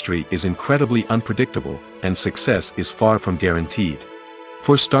industry is incredibly unpredictable, and success is far from guaranteed.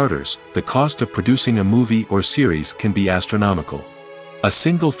 For starters, the cost of producing a movie or series can be astronomical. A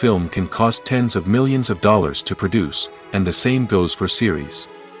single film can cost tens of millions of dollars to produce, and the same goes for series.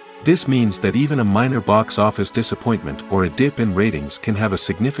 This means that even a minor box office disappointment or a dip in ratings can have a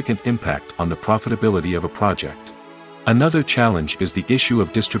significant impact on the profitability of a project. Another challenge is the issue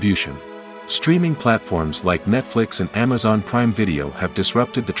of distribution. Streaming platforms like Netflix and Amazon Prime Video have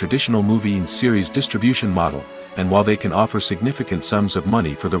disrupted the traditional movie and series distribution model, and while they can offer significant sums of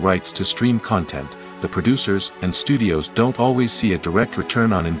money for the rights to stream content, the producers and studios don't always see a direct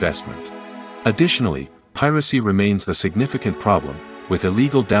return on investment. Additionally, piracy remains a significant problem, with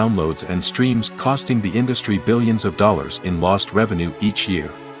illegal downloads and streams costing the industry billions of dollars in lost revenue each year.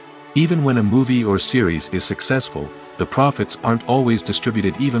 Even when a movie or series is successful, the profits aren't always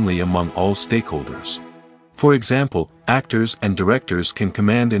distributed evenly among all stakeholders. For example, actors and directors can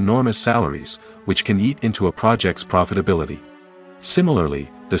command enormous salaries, which can eat into a project's profitability.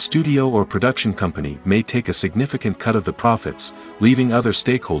 Similarly, the studio or production company may take a significant cut of the profits, leaving other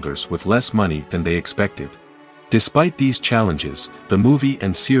stakeholders with less money than they expected. Despite these challenges, the movie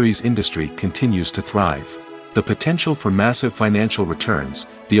and series industry continues to thrive. The potential for massive financial returns,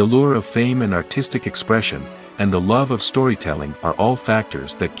 the allure of fame and artistic expression, and the love of storytelling are all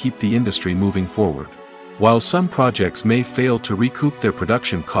factors that keep the industry moving forward. While some projects may fail to recoup their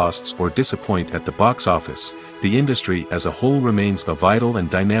production costs or disappoint at the box office, the industry as a whole remains a vital and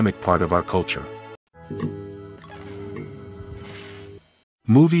dynamic part of our culture.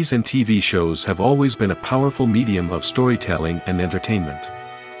 Movies and TV shows have always been a powerful medium of storytelling and entertainment.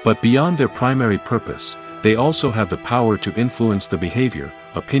 But beyond their primary purpose, they also have the power to influence the behavior,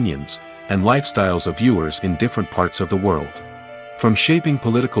 opinions, and lifestyles of viewers in different parts of the world. From shaping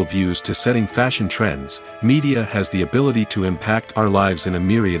political views to setting fashion trends, media has the ability to impact our lives in a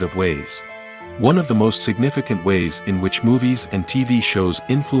myriad of ways. One of the most significant ways in which movies and TV shows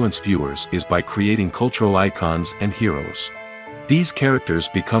influence viewers is by creating cultural icons and heroes. These characters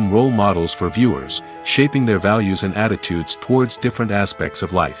become role models for viewers, shaping their values and attitudes towards different aspects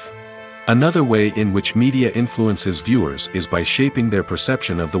of life. Another way in which media influences viewers is by shaping their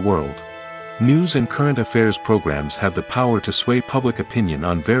perception of the world. News and current affairs programs have the power to sway public opinion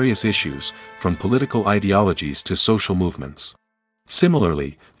on various issues, from political ideologies to social movements.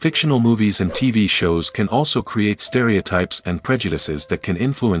 Similarly, fictional movies and TV shows can also create stereotypes and prejudices that can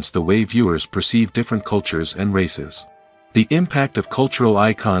influence the way viewers perceive different cultures and races. The impact of cultural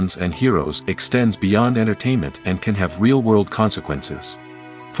icons and heroes extends beyond entertainment and can have real-world consequences.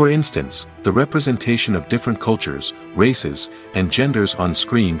 For instance, the representation of different cultures, races, and genders on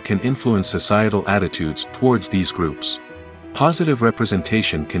screen can influence societal attitudes towards these groups. Positive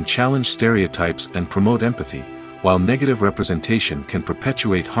representation can challenge stereotypes and promote empathy, while negative representation can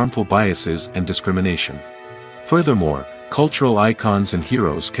perpetuate harmful biases and discrimination. Furthermore, cultural icons and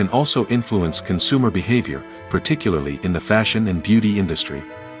heroes can also influence consumer behavior, particularly in the fashion and beauty industry.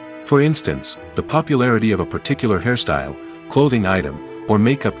 For instance, the popularity of a particular hairstyle, clothing item, or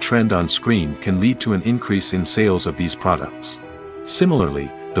makeup trend on screen can lead to an increase in sales of these products.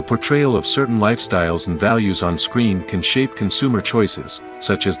 Similarly, the portrayal of certain lifestyles and values on screen can shape consumer choices,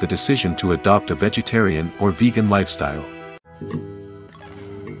 such as the decision to adopt a vegetarian or vegan lifestyle.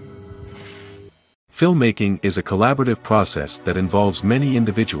 Filmmaking is a collaborative process that involves many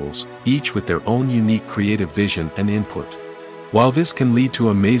individuals, each with their own unique creative vision and input. While this can lead to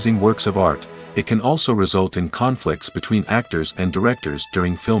amazing works of art, it can also result in conflicts between actors and directors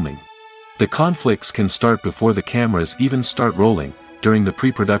during filming. The conflicts can start before the cameras even start rolling, during the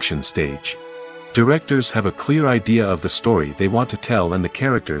pre-production stage. Directors have a clear idea of the story they want to tell and the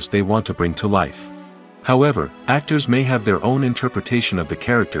characters they want to bring to life. However, actors may have their own interpretation of the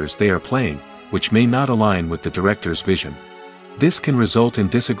characters they are playing, which may not align with the director's vision. This can result in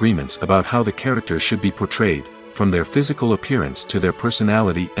disagreements about how the characters should be portrayed, from their physical appearance to their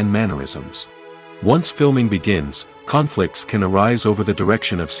personality and mannerisms. Once filming begins, conflicts can arise over the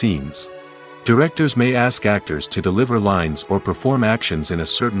direction of scenes. Directors may ask actors to deliver lines or perform actions in a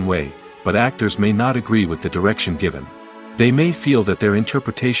certain way, but actors may not agree with the direction given. They may feel that their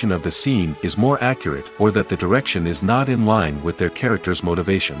interpretation of the scene is more accurate or that the direction is not in line with their character's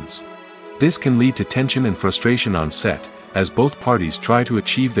motivations. This can lead to tension and frustration on set, as both parties try to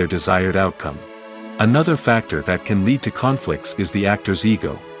achieve their desired outcome. Another factor that can lead to conflicts is the actor's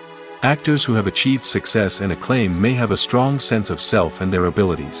ego. Actors who have achieved success and acclaim may have a strong sense of self and their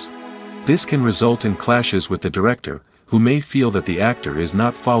abilities. This can result in clashes with the director, who may feel that the actor is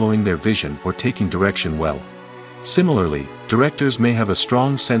not following their vision or taking direction well. Similarly, directors may have a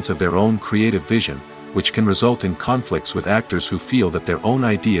strong sense of their own creative vision, which can result in conflicts with actors who feel that their own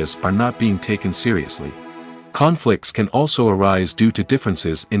ideas are not being taken seriously. Conflicts can also arise due to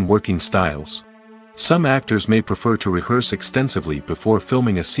differences in working styles. Some actors may prefer to rehearse extensively before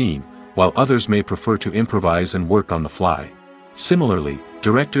filming a scene, while others may prefer to improvise and work on the fly. Similarly,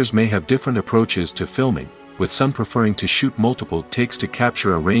 directors may have different approaches to filming, with some preferring to shoot multiple takes to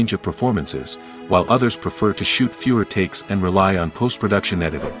capture a range of performances, while others prefer to shoot fewer takes and rely on post-production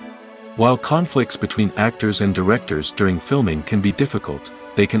editing. While conflicts between actors and directors during filming can be difficult,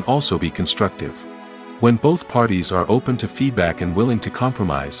 they can also be constructive. When both parties are open to feedback and willing to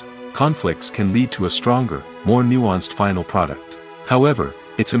compromise, conflicts can lead to a stronger, more nuanced final product. However,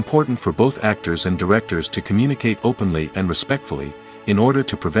 it's important for both actors and directors to communicate openly and respectfully, in order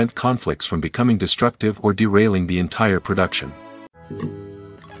to prevent conflicts from becoming destructive or derailing the entire production.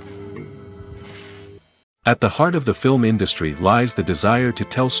 At the heart of the film industry lies the desire to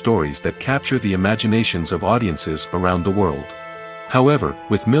tell stories that capture the imaginations of audiences around the world. However,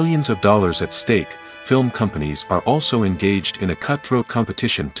 with millions of dollars at stake, film companies are also engaged in a cutthroat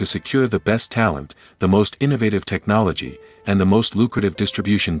competition to secure the best talent, the most innovative technology, and the most lucrative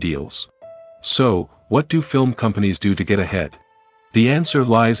distribution deals. So, what do film companies do to get ahead? The answer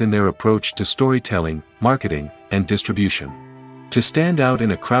lies in their approach to storytelling, marketing, and distribution. To stand out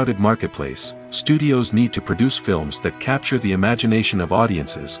in a crowded marketplace, studios need to produce films that capture the imagination of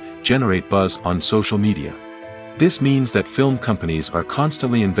audiences, generate buzz on social media. This means that film companies are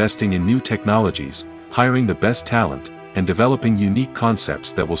constantly investing in new technologies, hiring the best talent, and developing unique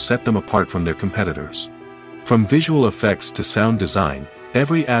concepts that will set them apart from their competitors. From visual effects to sound design,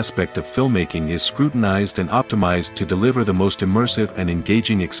 every aspect of filmmaking is scrutinized and optimized to deliver the most immersive and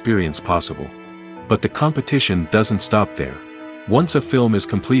engaging experience possible. But the competition doesn't stop there. Once a film is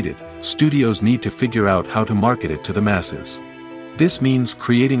completed, studios need to figure out how to market it to the masses. This means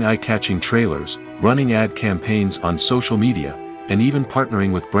creating eye-catching trailers, running ad campaigns on social media, and even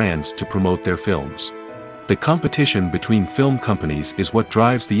partnering with brands to promote their films. The competition between film companies is what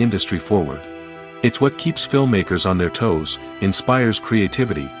drives the industry forward. It's what keeps filmmakers on their toes, inspires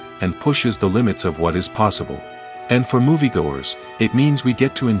creativity, and pushes the limits of what is possible. And for moviegoers, it means we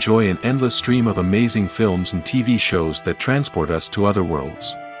get to enjoy an endless stream of amazing films and TV shows that transport us to other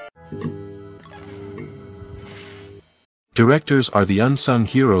worlds. Directors are the unsung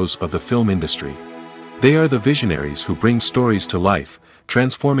heroes of the film industry. They are the visionaries who bring stories to life,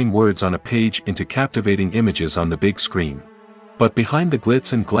 transforming words on a page into captivating images on the big screen. But behind the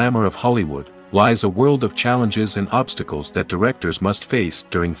glitz and glamour of Hollywood, lies a world of challenges and obstacles that directors must face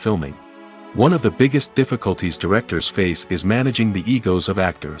during filming. One of the biggest difficulties directors face is managing the egos of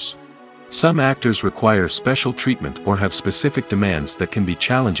actors. Some actors require special treatment or have specific demands that can be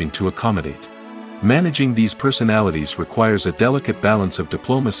challenging to accommodate. Managing these personalities requires a delicate balance of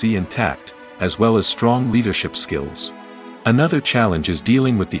diplomacy and tact, as well as strong leadership skills. Another challenge is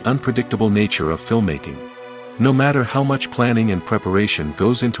dealing with the unpredictable nature of filmmaking. No matter how much planning and preparation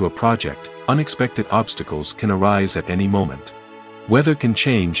goes into a project, unexpected obstacles can arise at any moment. Weather can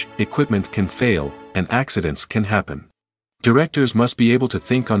change, equipment can fail, and accidents can happen. Directors must be able to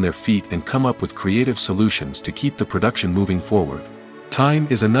think on their feet and come up with creative solutions to keep the production moving forward. Time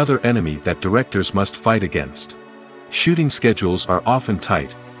is another enemy that directors must fight against. Shooting schedules are often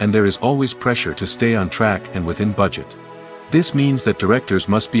tight, and there is always pressure to stay on track and within budget. This means that directors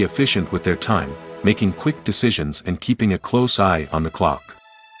must be efficient with their time, making quick decisions and keeping a close eye on the clock.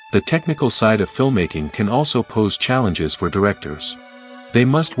 The technical side of filmmaking can also pose challenges for directors. They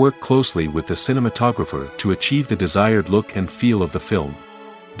must work closely with the cinematographer to achieve the desired look and feel of the film.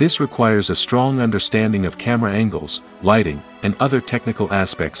 This requires a strong understanding of camera angles, lighting, and other technical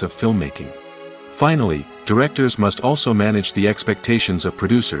aspects of filmmaking. Finally, directors must also manage the expectations of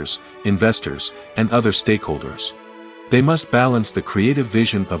producers, investors, and other stakeholders. They must balance the creative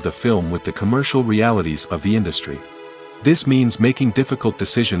vision of the film with the commercial realities of the industry. This means making difficult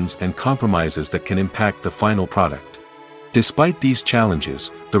decisions and compromises that can impact the final product. Despite these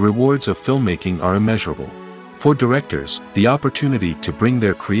challenges, the rewards of filmmaking are immeasurable. For directors, the opportunity to bring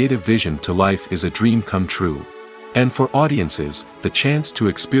their creative vision to life is a dream come true. And for audiences, the chance to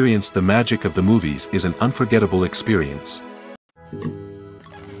experience the magic of the movies is an unforgettable experience.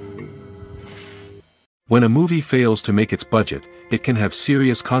 When a movie fails to make its budget, it can have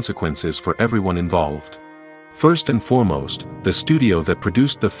serious consequences for everyone involved. First and foremost, the studio that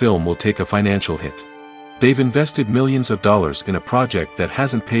produced the film will take a financial hit. They've invested millions of dollars in a project that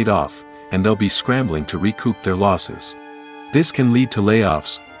hasn't paid off, and they'll be scrambling to recoup their losses. This can lead to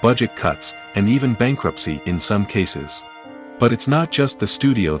layoffs, budget cuts, and even bankruptcy in some cases. But it's not just the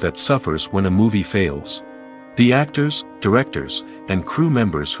studio that suffers when a movie fails. The actors, directors, and crew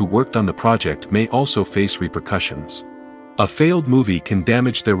members who worked on the project may also face repercussions. A failed movie can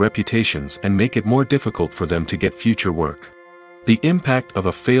damage their reputations and make it more difficult for them to get future work. The impact of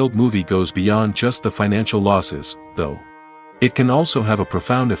a failed movie goes beyond just the financial losses, though. It can also have a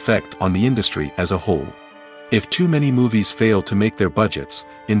profound effect on the industry as a whole. If too many movies fail to make their budgets,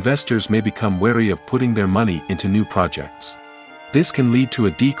 investors may become wary of putting their money into new projects. This can lead to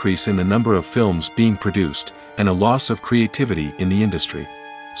a decrease in the number of films being produced, and a loss of creativity in the industry.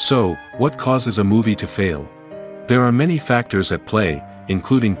 So, what causes a movie to fail? There are many factors at play,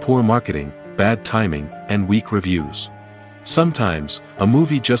 including poor marketing, bad timing, and weak reviews. Sometimes, a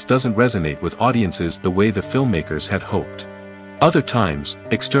movie just doesn't resonate with audiences the way the filmmakers had hoped. Other times,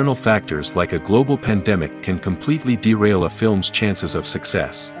 external factors like a global pandemic can completely derail a film's chances of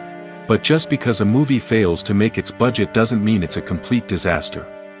success. But just because a movie fails to make its budget doesn't mean it's a complete disaster.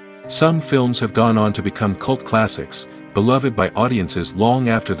 Some films have gone on to become cult classics, beloved by audiences long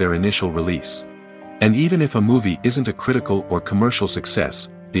after their initial release. And even if a movie isn't a critical or commercial success,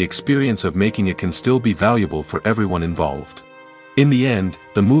 the experience of making it can still be valuable for everyone involved. In the end,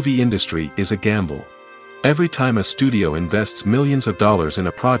 the movie industry is a gamble. Every time a studio invests millions of dollars in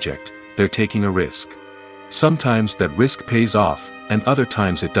a project, they're taking a risk. Sometimes that risk pays off, and other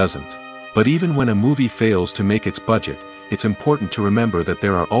times it doesn't. But even when a movie fails to make its budget, it's important to remember that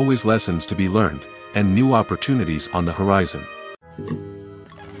there are always lessons to be learned, and new opportunities on the horizon.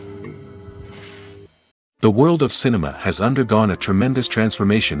 The world of cinema has undergone a tremendous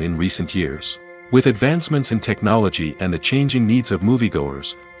transformation in recent years. With advancements in technology and the changing needs of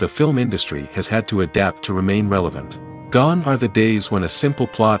moviegoers, the film industry has had to adapt to remain relevant. Gone are the days when a simple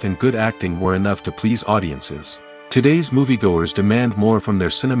plot and good acting were enough to please audiences. Today's moviegoers demand more from their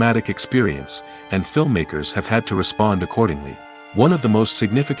cinematic experience, and filmmakers have had to respond accordingly. One of the most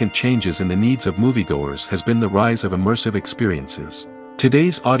significant changes in the needs of moviegoers has been the rise of immersive experiences.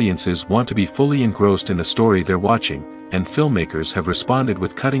 Today's audiences want to be fully engrossed in the story they're watching, and filmmakers have responded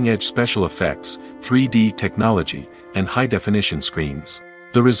with cutting-edge special effects, 3D technology, and high-definition screens.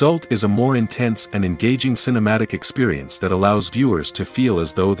 The result is a more intense and engaging cinematic experience that allows viewers to feel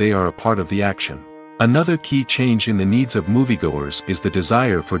as though they are a part of the action. Another key change in the needs of moviegoers is the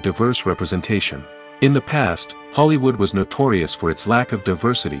desire for diverse representation. In the past, Hollywood was notorious for its lack of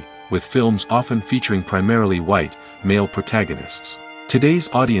diversity, with films often featuring primarily white, male protagonists. Today's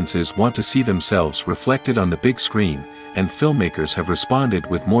audiences want to see themselves reflected on the big screen, and filmmakers have responded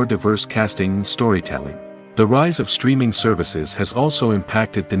with more diverse casting and storytelling. The rise of streaming services has also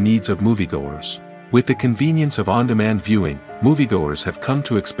impacted the needs of moviegoers. With the convenience of on-demand viewing, moviegoers have come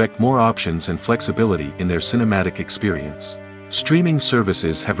to expect more options and flexibility in their cinematic experience. Streaming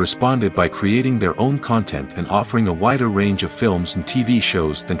services have responded by creating their own content and offering a wider range of films and TV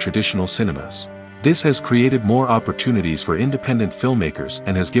shows than traditional cinemas. This has created more opportunities for independent filmmakers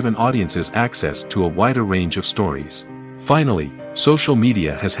and has given audiences access to a wider range of stories. Finally, social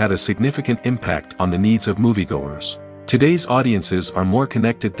media has had a significant impact on the needs of moviegoers. Today's audiences are more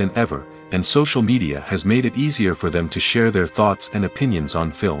connected than ever, and social media has made it easier for them to share their thoughts and opinions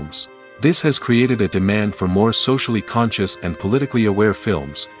on films. This has created a demand for more socially conscious and politically aware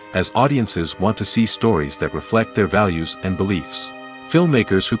films, as audiences want to see stories that reflect their values and beliefs.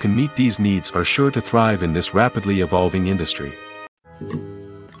 Filmmakers who can meet these needs are sure to thrive in this rapidly evolving industry.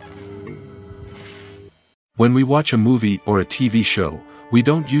 When we watch a movie or a TV show, we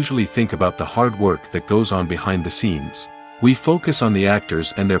don't usually think about the hard work that goes on behind the scenes. We focus on the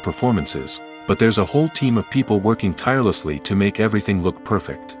actors and their performances, but there's a whole team of people working tirelessly to make everything look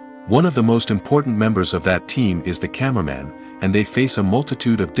perfect. One of the most important members of that team is the cameraman, and they face a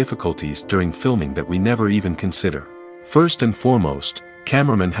multitude of difficulties during filming that we never even consider. First and foremost,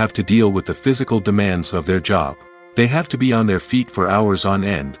 cameramen have to deal with the physical demands of their job. They have to be on their feet for hours on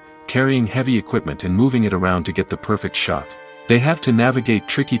end, carrying heavy equipment and moving it around to get the perfect shot. They have to navigate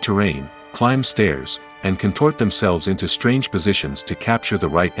tricky terrain, climb stairs, and contort themselves into strange positions to capture the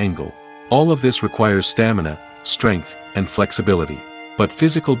right angle. All of this requires stamina, strength, and flexibility. But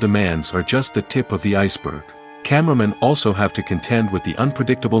physical demands are just the tip of the iceberg. Cameramen also have to contend with the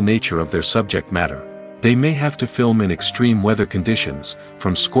unpredictable nature of their subject matter. They may have to film in extreme weather conditions,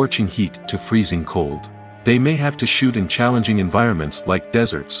 from scorching heat to freezing cold. They may have to shoot in challenging environments like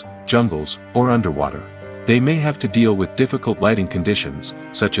deserts, jungles, or underwater. They may have to deal with difficult lighting conditions,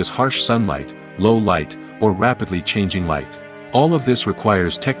 such as harsh sunlight, low light, or rapidly changing light. All of this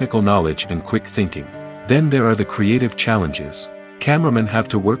requires technical knowledge and quick thinking. Then there are the creative challenges. Cameramen have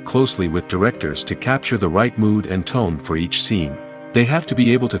to work closely with directors to capture the right mood and tone for each scene. They have to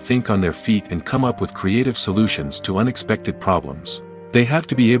be able to think on their feet and come up with creative solutions to unexpected problems. They have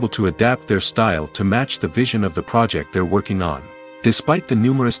to be able to adapt their style to match the vision of the project they're working on. Despite the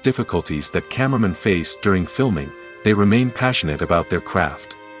numerous difficulties that cameramen face during filming, they remain passionate about their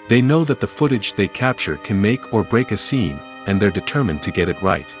craft. They know that the footage they capture can make or break a scene, and they're determined to get it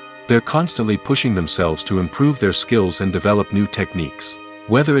right. They're constantly pushing themselves to improve their skills and develop new techniques.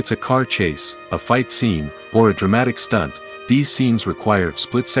 Whether it's a car chase, a fight scene, or a dramatic stunt, these scenes require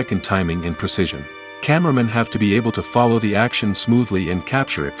split-second timing and precision. Cameramen have to be able to follow the action smoothly and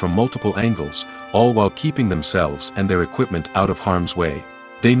capture it from multiple angles, all while keeping themselves and their equipment out of harm's way.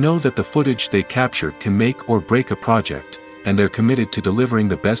 They know that the footage they capture can make or break a project, and they're committed to delivering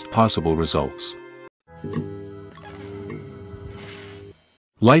the best possible results.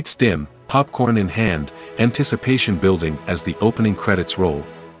 Lights dim, popcorn in hand, anticipation building as the opening credits roll.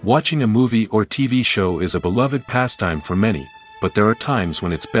 Watching a movie or TV show is a beloved pastime for many, but there are times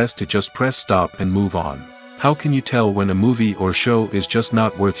when it's best to just press stop and move on. How can you tell when a movie or show is just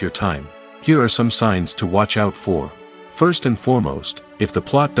not worth your time? Here are some signs to watch out for. First and foremost, if the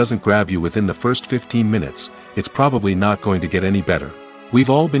plot doesn't grab you within the first 15 minutes, it's probably not going to get any better. We've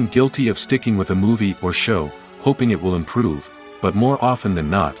all been guilty of sticking with a movie or show, hoping it will improve, but more often than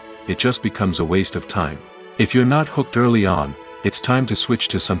not, it just becomes a waste of time. If you're not hooked early on, it's time to switch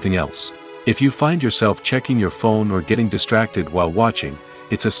to something else. If you find yourself checking your phone or getting distracted while watching,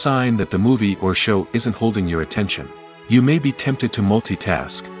 it's a sign that the movie or show isn't holding your attention. You may be tempted to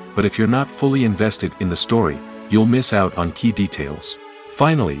multitask, but if you're not fully invested in the story, you'll miss out on key details.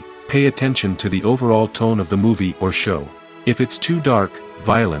 Finally, pay attention to the overall tone of the movie or show. If it's too dark,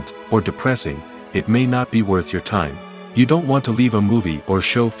 violent, or depressing, it may not be worth your time. You don't want to leave a movie or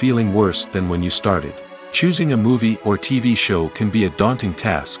show feeling worse than when you started. Choosing a movie or TV show can be a daunting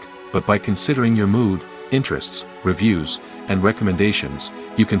task, but by considering your mood, interests, reviews, and recommendations,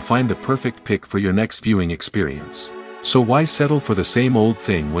 you can find the perfect pick for your next viewing experience. So why settle for the same old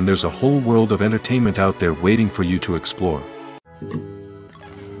thing when there's a whole world of entertainment out there waiting for you to explore?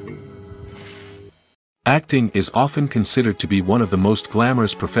 Acting is often considered to be one of the most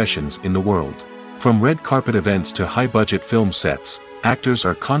glamorous professions in the world. From red carpet events to high-budget film sets, actors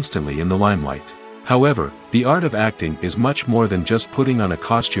are constantly in the limelight. However, the art of acting is much more than just putting on a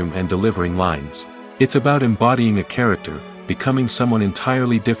costume and delivering lines. It's about embodying a character, becoming someone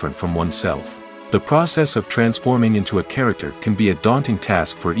entirely different from oneself. The process of transforming into a character can be a daunting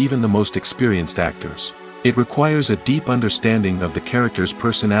task for even the most experienced actors. It requires a deep understanding of the character's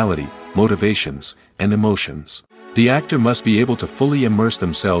personality, motivations, and emotions. The actor must be able to fully immerse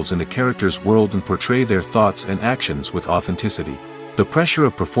themselves in the character's world and portray their thoughts and actions with authenticity. The pressure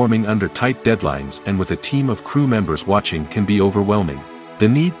of performing under tight deadlines and with a team of crew members watching can be overwhelming. The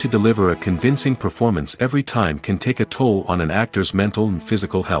need to deliver a convincing performance every time can take a toll on an actor's mental and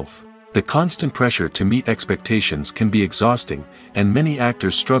physical health. The constant pressure to meet expectations can be exhausting, and many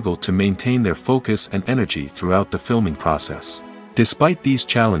actors struggle to maintain their focus and energy throughout the filming process. Despite these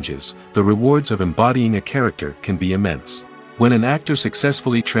challenges, the rewards of embodying a character can be immense. When an actor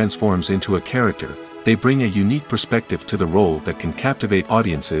successfully transforms into a character, they bring a unique perspective to the role that can captivate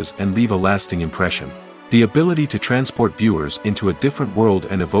audiences and leave a lasting impression. The ability to transport viewers into a different world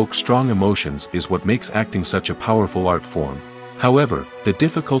and evoke strong emotions is what makes acting such a powerful art form. However, the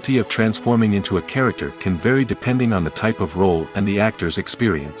difficulty of transforming into a character can vary depending on the type of role and the actor's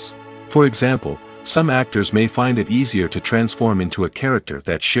experience. For example, some actors may find it easier to transform into a character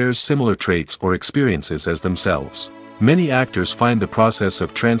that shares similar traits or experiences as themselves. Many actors find the process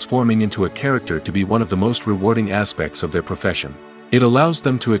of transforming into a character to be one of the most rewarding aspects of their profession. It allows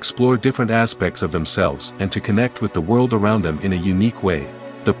them to explore different aspects of themselves and to connect with the world around them in a unique way.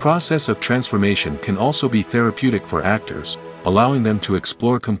 The process of transformation can also be therapeutic for actors, allowing them to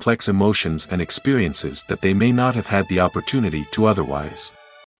explore complex emotions and experiences that they may not have had the opportunity to otherwise.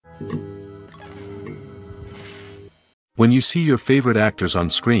 When you see your favorite actors on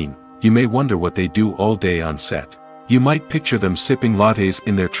screen, you may wonder what they do all day on set. You might picture them sipping lattes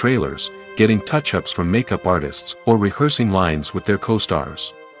in their trailers, getting touch-ups from makeup artists, or rehearsing lines with their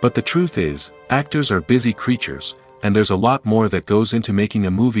co-stars. But the truth is, actors are busy creatures, and there's a lot more that goes into making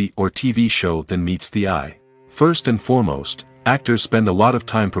a movie or TV show than meets the eye. First and foremost, actors spend a lot of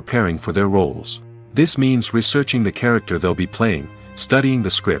time preparing for their roles. This means researching the character they'll be playing, studying the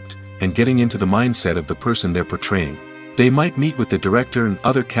script, and getting into the mindset of the person they're portraying. They might meet with the director and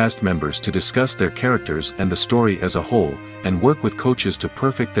other cast members to discuss their characters and the story as a whole, and work with coaches to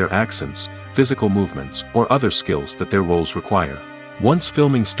perfect their accents, physical movements, or other skills that their roles require. Once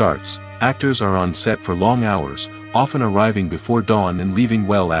filming starts, actors are on set for long hours, often arriving before dawn and leaving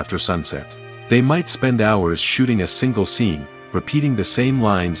well after sunset. They might spend hours shooting a single scene, repeating the same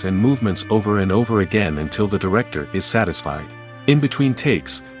lines and movements over and over again until the director is satisfied. In between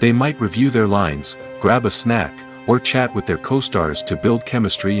takes, they might review their lines, grab a snack, or chat with their co-stars to build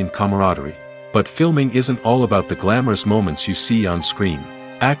chemistry and camaraderie. But filming isn't all about the glamorous moments you see on screen.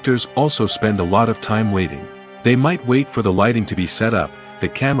 Actors also spend a lot of time waiting. They might wait for the lighting to be set up, the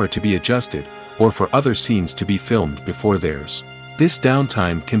camera to be adjusted, or for other scenes to be filmed before theirs. This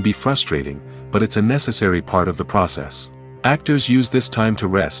downtime can be frustrating, but it's a necessary part of the process. Actors use this time to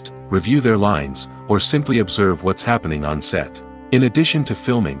rest, review their lines, or simply observe what's happening on set. In addition to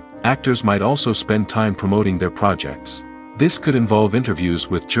filming, actors might also spend time promoting their projects. This could involve interviews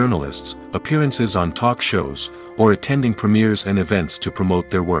with journalists, appearances on talk shows, or attending premieres and events to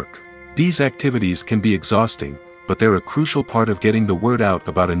promote their work. These activities can be exhausting, but they're a crucial part of getting the word out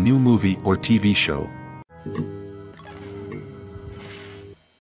about a new movie or TV show.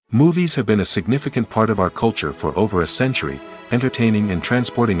 Movies have been a significant part of our culture for over a century, entertaining and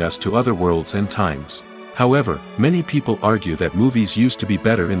transporting us to other worlds and times. However, many people argue that movies used to be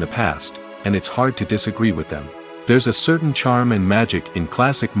better in the past, and it's hard to disagree with them. There's a certain charm and magic in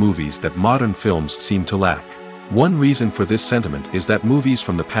classic movies that modern films seem to lack. One reason for this sentiment is that movies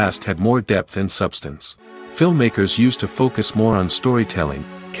from the past had more depth and substance. Filmmakers used to focus more on storytelling,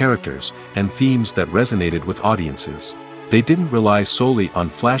 characters, and themes that resonated with audiences. They didn't rely solely on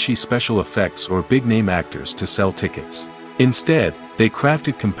flashy special effects or big-name actors to sell tickets. Instead, they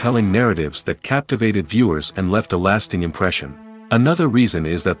crafted compelling narratives that captivated viewers and left a lasting impression. Another reason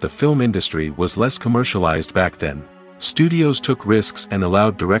is that the film industry was less commercialized back then. Studios took risks and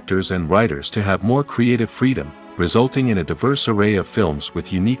allowed directors and writers to have more creative freedom, resulting in a diverse array of films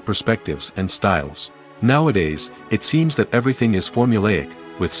with unique perspectives and styles. Nowadays, it seems that everything is formulaic,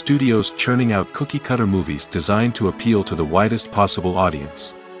 with studios churning out cookie-cutter movies designed to appeal to the widest possible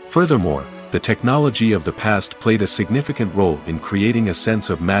audience. Furthermore, the technology of the past played a significant role in creating a sense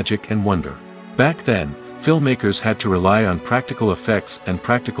of magic and wonder. Back then, filmmakers had to rely on practical effects and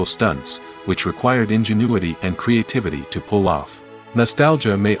practical stunts, which required ingenuity and creativity to pull off.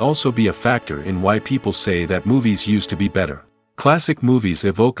 Nostalgia may also be a factor in why people say that movies used to be better. Classic movies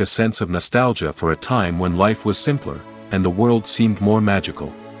evoke a sense of nostalgia for a time when life was simpler, and the world seemed more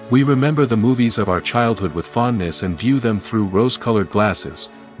magical. We remember the movies of our childhood with fondness and view them through rose-colored glasses,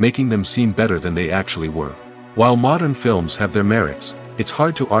 making them seem better than they actually were. While modern films have their merits, it's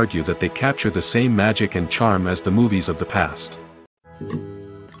hard to argue that they capture the same magic and charm as the movies of the past.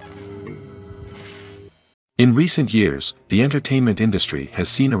 In recent years, the entertainment industry has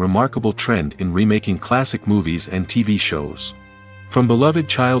seen a remarkable trend in remaking classic movies and TV shows. From beloved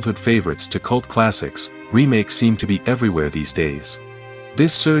childhood favorites to cult classics, remakes seem to be everywhere these days.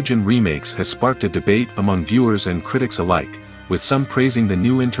 This surge in remakes has sparked a debate among viewers and critics alike, with some praising the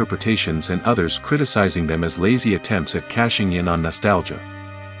new interpretations and others criticizing them as lazy attempts at cashing in on nostalgia.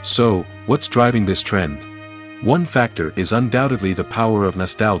 So, what's driving this trend? One factor is undoubtedly the power of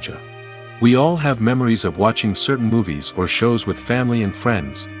nostalgia. We all have memories of watching certain movies or shows with family and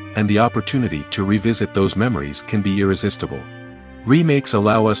friends, and the opportunity to revisit those memories can be irresistible. Remakes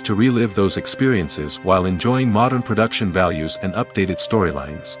allow us to relive those experiences while enjoying modern production values and updated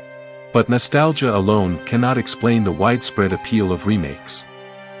storylines. But nostalgia alone cannot explain the widespread appeal of remakes.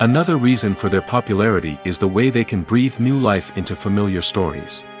 Another reason for their popularity is the way they can breathe new life into familiar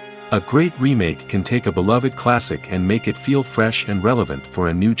stories. A great remake can take a beloved classic and make it feel fresh and relevant for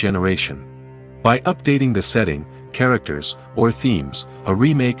a new generation. By updating the setting, characters, or themes, a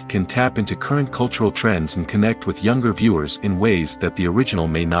remake can tap into current cultural trends and connect with younger viewers in ways that the original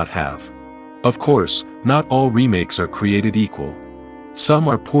may not have. Of course, not all remakes are created equal. Some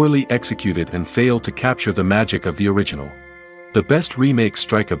are poorly executed and fail to capture the magic of the original. The best remakes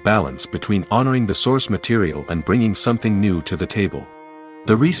strike a balance between honoring the source material and bringing something new to the table.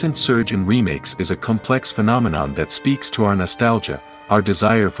 The recent surge in remakes is a complex phenomenon that speaks to our nostalgia, our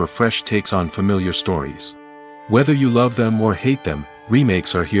desire for fresh takes on familiar stories. Whether you love them or hate them,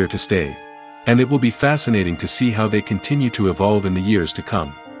 remakes are here to stay. And it will be fascinating to see how they continue to evolve in the years to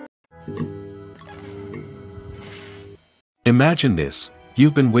come. Imagine this: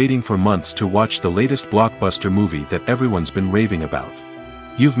 you've been waiting for months to watch the latest blockbuster movie that everyone's been raving about.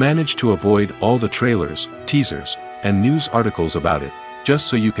 You've managed to avoid all the trailers, teasers, and news articles about it, just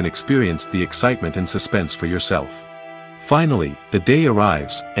so you can experience the excitement and suspense for yourself. Finally, the day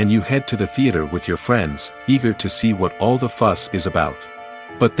arrives, and you head to the theater with your friends, eager to see what all the fuss is about.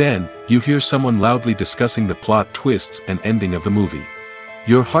 But then, you hear someone loudly discussing the plot twists and ending of the movie.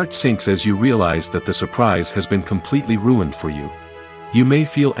 Your heart sinks as you realize that the surprise has been completely ruined for you. You may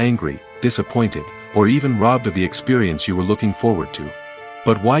feel angry, disappointed, or even robbed of the experience you were looking forward to.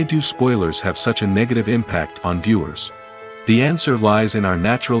 But why do spoilers have such a negative impact on viewers? The answer lies in our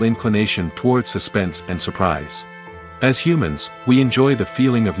natural inclination towards suspense and surprise. As humans, we enjoy the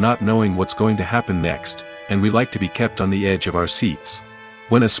feeling of not knowing what's going to happen next, and we like to be kept on the edge of our seats.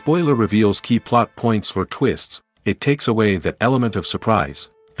 When a spoiler reveals key plot points or twists, it takes away that element of surprise,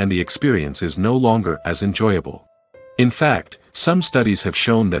 and the experience is no longer as enjoyable. In fact, some studies have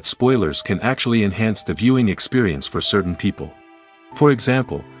shown that spoilers can actually enhance the viewing experience for certain people. For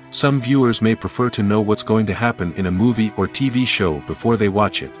example, some viewers may prefer to know what's going to happen in a movie or TV show before they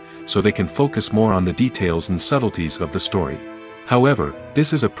watch it, so they can focus more on the details and subtleties of the story. However,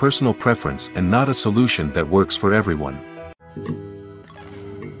 this is a personal preference and not a solution that works for everyone.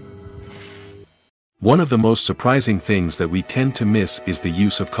 One of the most surprising things that we tend to miss is the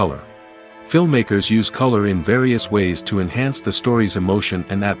use of color. Filmmakers use color in various ways to enhance the story's emotion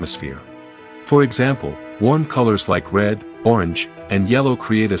and atmosphere. For example, warm colors like red, orange, and yellow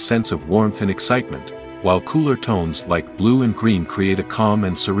create a sense of warmth and excitement, while cooler tones like blue and green create a calm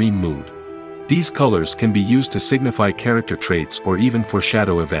and serene mood. These colors can be used to signify character traits or even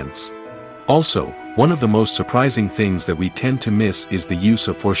foreshadow events. Also, one of the most surprising things that we tend to miss is the use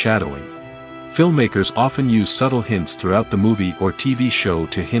of foreshadowing. Filmmakers often use subtle hints throughout the movie or TV show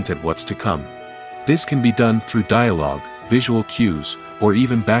to hint at what's to come. This can be done through dialogue, visual cues, or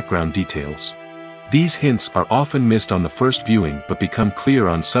even background details. These hints are often missed on the first viewing but become clear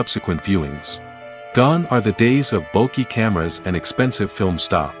on subsequent viewings. Gone are the days of bulky cameras and expensive film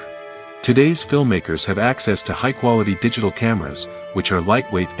stock. Today's filmmakers have access to high-quality digital cameras, which are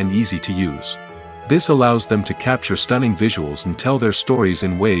lightweight and easy to use. This allows them to capture stunning visuals and tell their stories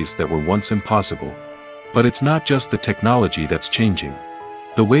in ways that were once impossible. But it's not just the technology that's changing.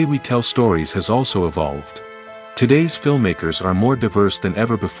 The way we tell stories has also evolved. Today's filmmakers are more diverse than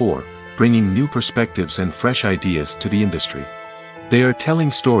ever before, bringing new perspectives and fresh ideas to the industry. They are telling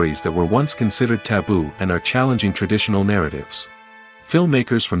stories that were once considered taboo and are challenging traditional narratives.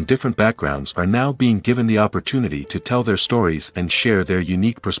 Filmmakers from different backgrounds are now being given the opportunity to tell their stories and share their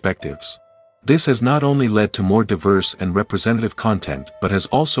unique perspectives. This has not only led to more diverse and representative content but has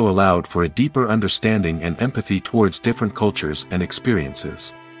also allowed for a deeper understanding and empathy towards different cultures and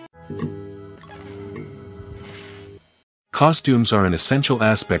experiences. Costumes are an essential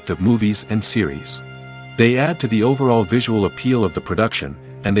aspect of movies and series. They add to the overall visual appeal of the production,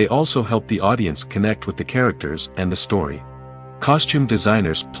 and they also help the audience connect with the characters and the story. Costume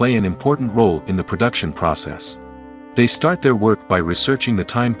designers play an important role in the production process. They start their work by researching the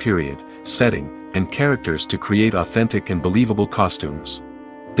time period, setting, and characters to create authentic and believable costumes.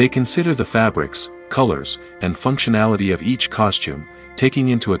 They consider the fabrics, colors, and functionality of each costume, taking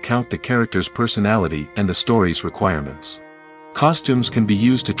into account the character's personality and the story's requirements. Costumes can be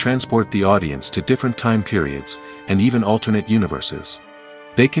used to transport the audience to different time periods, and even alternate universes.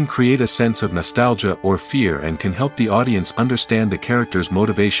 They can create a sense of nostalgia or fear and can help the audience understand the character's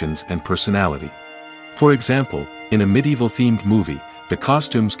motivations and personality. For example, in a medieval-themed movie, the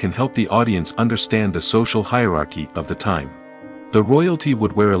costumes can help the audience understand the social hierarchy of the time. The royalty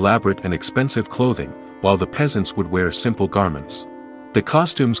would wear elaborate and expensive clothing, while the peasants would wear simple garments. The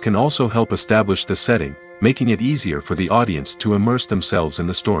costumes can also help establish the setting, making it easier for the audience to immerse themselves in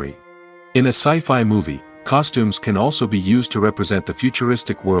the story. In a sci-fi movie, costumes can also be used to represent the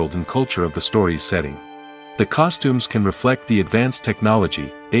futuristic world and culture of the story's setting. The costumes can reflect the advanced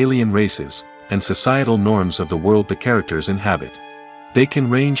technology, alien races, and societal norms of the world the characters inhabit. They can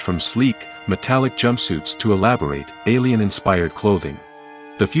range from sleek, metallic jumpsuits to elaborate, alien-inspired clothing.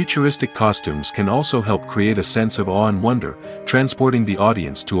 The futuristic costumes can also help create a sense of awe and wonder, transporting the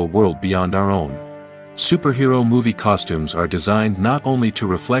audience to a world beyond our own. Superhero movie costumes are designed not only to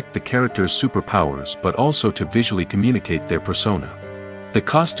reflect the character's superpowers but also to visually communicate their persona. The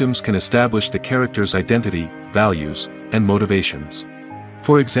costumes can establish the character's identity, values, and motivations.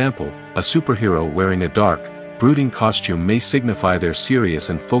 For example, a superhero wearing a dark, brooding costume may signify their serious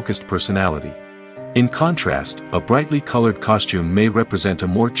and focused personality. In contrast, a brightly colored costume may represent a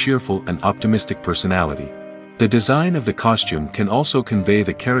more cheerful and optimistic personality. The design of the costume can also convey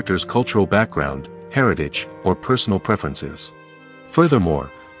the character's cultural background, heritage, or personal preferences.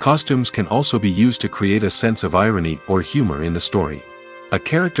 Furthermore, costumes can also be used to create a sense of irony or humor in the story. A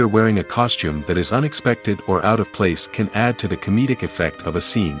character wearing a costume that is unexpected or out of place can add to the comedic effect of a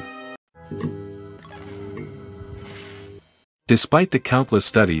scene. Despite the countless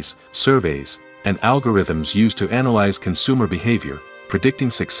studies, surveys, and algorithms used to analyze consumer behavior, predicting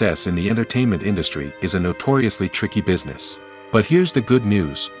success in the entertainment industry is a notoriously tricky business. But here's the good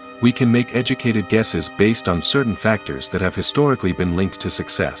news: we can make educated guesses based on certain factors that have historically been linked to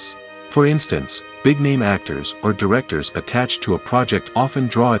success. For instance, big-name actors or directors attached to a project often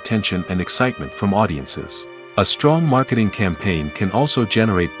draw attention and excitement from audiences. A strong marketing campaign can also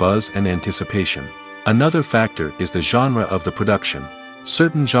generate buzz and anticipation. Another factor is the genre of the production.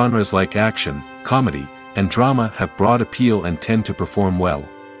 Certain genres like action, comedy, and drama have broad appeal and tend to perform well.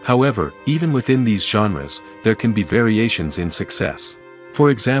 However, even within these genres, there can be variations in success.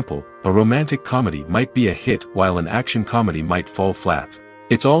 For example, a romantic comedy might be a hit while an action comedy might fall flat.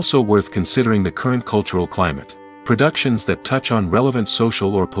 It's also worth considering the current cultural climate. Productions that touch on relevant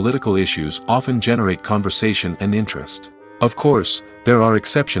social or political issues often generate conversation and interest. Of course, there are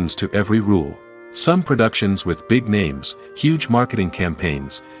exceptions to every rule. Some productions with big names, huge marketing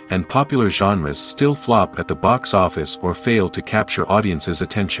campaigns, and popular genres still flop at the box office or fail to capture audiences'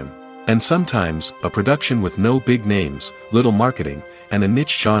 attention. And sometimes, a production with no big names, little marketing, and a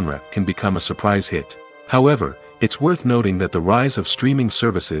niche genre can become a surprise hit. However, it's worth noting that the rise of streaming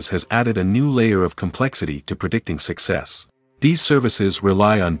services has added a new layer of complexity to predicting success. These services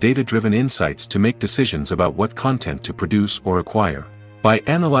rely on data-driven insights to make decisions about what content to produce or acquire. By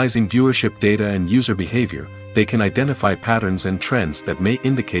analyzing viewership data and user behavior, they can identify patterns and trends that may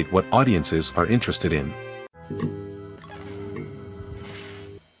indicate what audiences are interested in.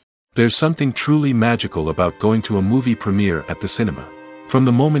 There's something truly magical about going to a movie premiere at the cinema. From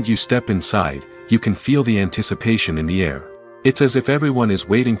the moment you step inside, you can feel the anticipation in the air. It's as if everyone is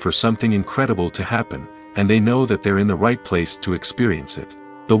waiting for something incredible to happen, and they know that they're in the right place to experience it.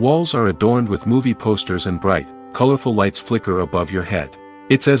 The walls are adorned with movie posters and bright, colorful lights flicker above your head.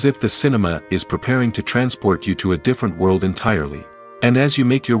 It's as if the cinema is preparing to transport you to a different world entirely. And as you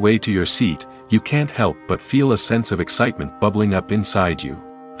make your way to your seat, you can't help but feel a sense of excitement bubbling up inside you.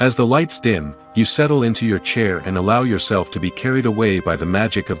 As the lights dim, you settle into your chair and allow yourself to be carried away by the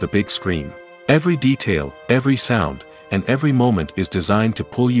magic of the big screen. Every detail, every sound, and every moment is designed to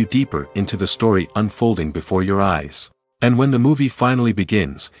pull you deeper into the story unfolding before your eyes. And when the movie finally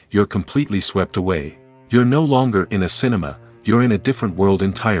begins, you're completely swept away. You're no longer in a cinema, you're in a different world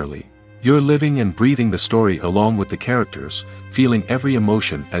entirely. You're living and breathing the story along with the characters, feeling every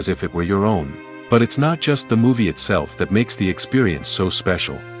emotion as if it were your own. But it's not just the movie itself that makes the experience so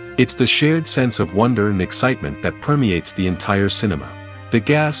special. It's the shared sense of wonder and excitement that permeates the entire cinema. The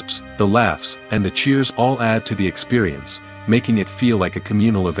gasps, the laughs, and the cheers all add to the experience, making it feel like a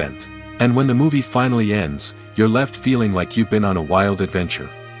communal event. And when the movie finally ends, you're left feeling like you've been on a wild adventure.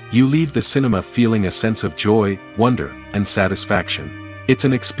 You leave the cinema feeling a sense of joy, wonder, and satisfaction. It's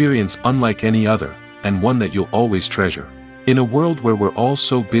an experience unlike any other, and one that you'll always treasure. In a world where we're all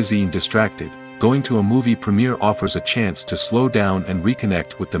so busy and distracted, going to a movie premiere offers a chance to slow down and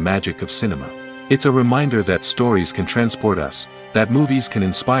reconnect with the magic of cinema. It's a reminder that stories can transport us, that movies can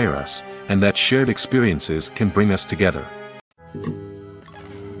inspire us, and that shared experiences can bring us together.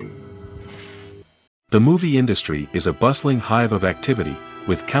 The movie industry is a bustling hive of activity,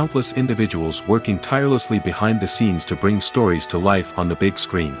 with countless individuals working tirelessly behind the scenes to bring stories to life on the big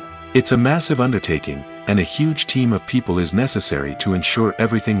screen. It's a massive undertaking, and a huge team of people is necessary to ensure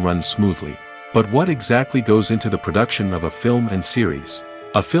everything runs smoothly. But what exactly goes into the production of a film and series?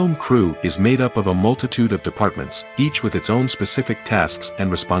 A film crew is made up of a multitude of departments, each with its own specific tasks and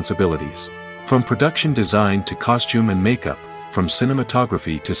responsibilities. From production design to costume and makeup, from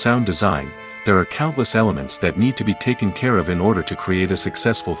cinematography to sound design, there are countless elements that need to be taken care of in order to create a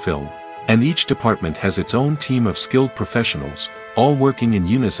successful film. And each department has its own team of skilled professionals, all working in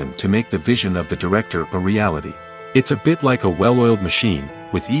unison to make the vision of the director a reality. It's a bit like a well-oiled machine,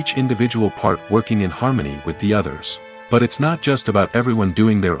 with each individual part working in harmony with the others. But it's not just about everyone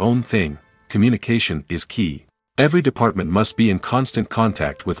doing their own thing. Communication is key. Every department must be in constant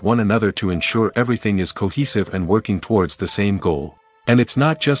contact with one another to ensure everything is cohesive and working towards the same goal. And it's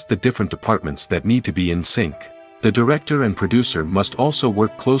not just the different departments that need to be in sync. The director and producer must also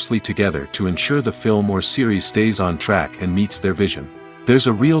work closely together to ensure the film or series stays on track and meets their vision. There's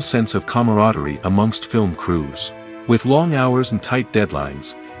a real sense of camaraderie amongst film crews. With long hours and tight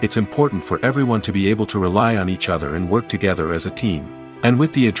deadlines, it's important for everyone to be able to rely on each other and work together as a team. And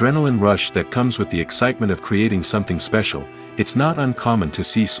with the adrenaline rush that comes with the excitement of creating something special, it's not uncommon to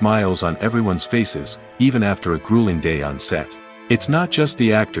see smiles on everyone's faces, even after a grueling day on set. It's not just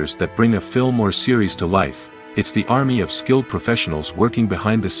the actors that bring a film or series to life, it's the army of skilled professionals working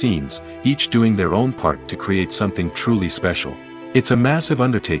behind the scenes, each doing their own part to create something truly special. It's a massive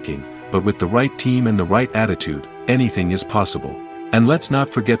undertaking, but with the right team and the right attitude, anything is possible. And let's not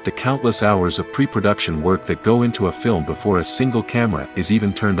forget the countless hours of pre-production work that go into a film before a single camera is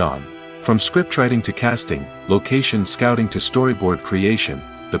even turned on. From scriptwriting to casting, location scouting to storyboard creation,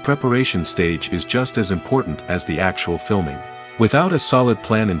 the preparation stage is just as important as the actual filming. Without a solid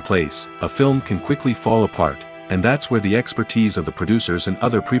plan in place, a film can quickly fall apart, and that's where the expertise of the producers and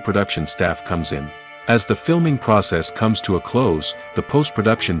other pre-production staff comes in. As the filming process comes to a close, the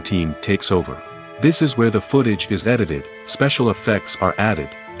post-production team takes over. This is where the footage is edited, special effects are added,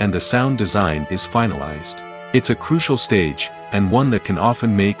 and the sound design is finalized. It's a crucial stage, and one that can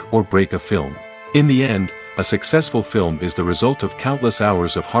often make or break a film. In the end, a successful film is the result of countless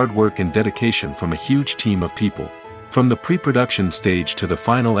hours of hard work and dedication from a huge team of people. From the pre-production stage to the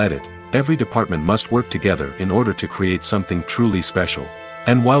final edit, every department must work together in order to create something truly special.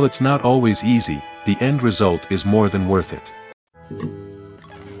 And while it's not always easy, the end result is more than worth it.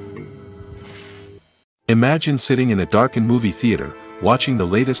 Imagine sitting in a darkened movie theater, watching the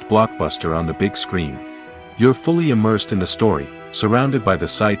latest blockbuster on the big screen. You're fully immersed in the story, surrounded by the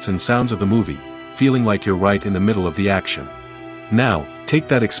sights and sounds of the movie, feeling like you're right in the middle of the action. Now, take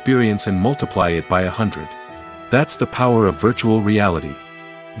that experience and multiply it by 100. That's the power of virtual reality.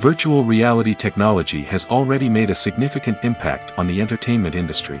 Virtual reality technology has already made a significant impact on the entertainment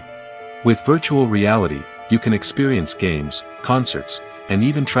industry. With virtual reality, you can experience games, concerts, and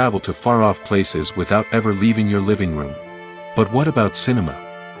even travel to far-off places without ever leaving your living room. But what about cinema?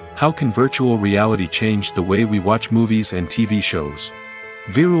 How can virtual reality change the way we watch movies and TV shows?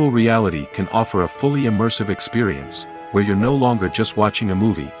 Virtual reality can offer a fully immersive experience, where you're no longer just watching a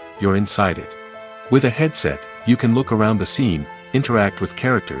movie, you're inside it. With a headset, you can look around the scene, interact with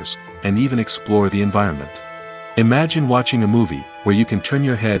characters, and even explore the environment. Imagine watching a movie where you can turn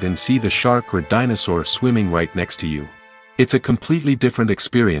your head and see the shark or dinosaur swimming right next to you. It's a completely different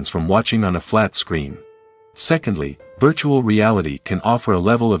experience from watching on a flat screen. Secondly, virtual reality can offer a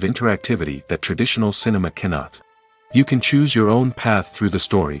level of interactivity that traditional cinema cannot. You can choose your own path through the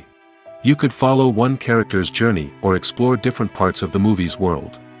story. You could follow one character's journey or explore different parts of the movie's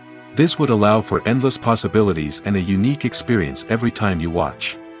world. This would allow for endless possibilities and a unique experience every time you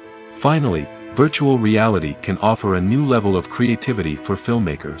watch. Finally, virtual reality can offer a new level of creativity for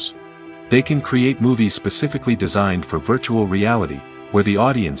filmmakers. They can create movies specifically designed for virtual reality, where the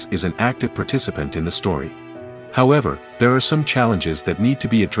audience is an active participant in the story. However, there are some challenges that need to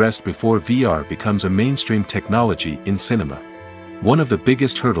be addressed before VR becomes a mainstream technology in cinema. One of the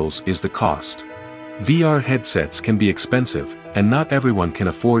biggest hurdles is the cost. VR headsets can be expensive, and not everyone can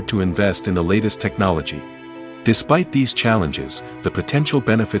afford to invest in the latest technology. Despite these challenges, the potential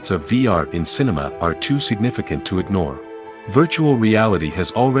benefits of VR in cinema are too significant to ignore. Virtual reality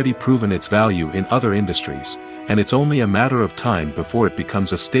has already proven its value in other industries, and it's only a matter of time before it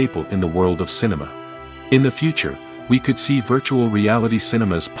becomes a staple in the world of cinema. In the future, We could see virtual reality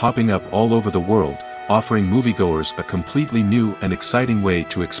cinemas popping up all over the world, offering moviegoers a completely new and exciting way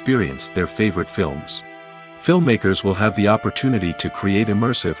to experience their favorite films. Filmmakers will have the opportunity to create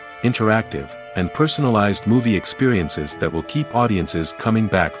immersive, interactive, and personalized movie experiences that will keep audiences coming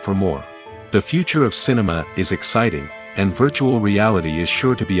back for more. The future of cinema is exciting, and virtual reality is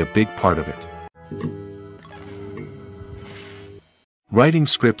sure to be a big part of it. Writing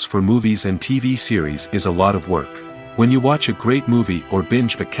scripts for movies and TV series is a lot of work. When you watch a great movie or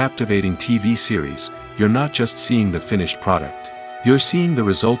binge a captivating TV series, you're not just seeing the finished product. You're seeing the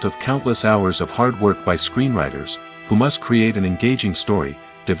result of countless hours of hard work by screenwriters, who must create an engaging story,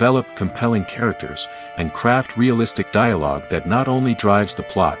 develop compelling characters, and craft realistic dialogue that not only drives the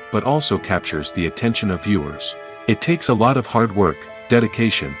plot but also captures the attention of viewers. It takes a lot of hard work,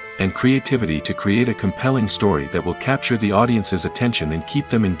 dedication, and creativity to create a compelling story that will capture the audience's attention and keep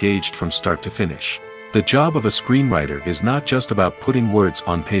them engaged from start to finish. The job of a screenwriter is not just about putting words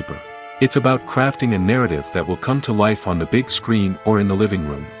on paper. It's about crafting a narrative that will come to life on the big screen or in the living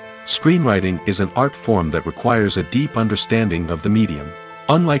room. Screenwriting is an art form that requires a deep understanding of the medium.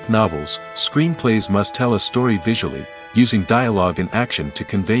 Unlike novels, screenplays must tell a story visually, using dialogue and action to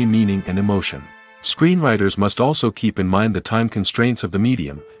convey meaning and emotion. Screenwriters must also keep in mind the time constraints of the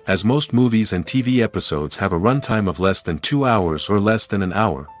medium, as most movies and TV episodes have a runtime of less than 2 hours or less than an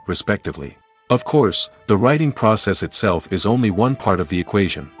hour, respectively. Of course, the writing process itself is only one part of the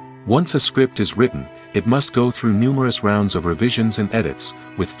equation. Once a script is written, it must go through numerous rounds of revisions and edits,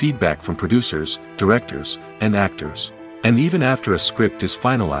 with feedback from producers, directors, and actors. And even after a script is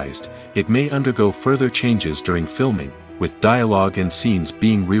finalized, it may undergo further changes during filming, with dialogue and scenes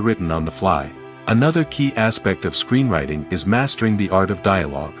being rewritten on the fly. Another key aspect of screenwriting is mastering the art of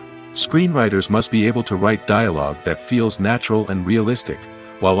dialogue. Screenwriters must be able to write dialogue that feels natural and realistic,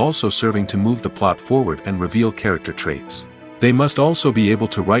 while also serving to move the plot forward and reveal character traits. They must also be able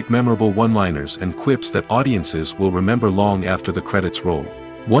to write memorable one-liners and quips that audiences will remember long after the credits roll.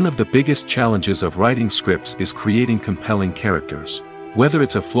 One of the biggest challenges of writing scripts is creating compelling characters. Whether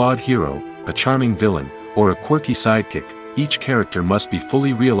it's a flawed hero, a charming villain, or a quirky sidekick, each character must be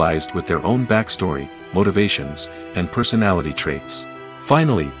fully realized with their own backstory, motivations, and personality traits.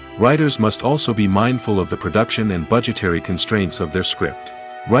 Finally, writers must also be mindful of the production and budgetary constraints of their script.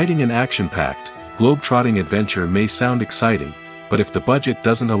 Writing an action-packed, globe-trotting adventure may sound exciting, but if the budget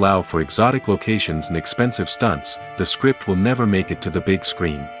doesn't allow for exotic locations and expensive stunts, the script will never make it to the big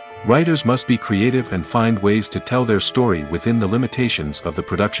screen. Writers must be creative and find ways to tell their story within the limitations of the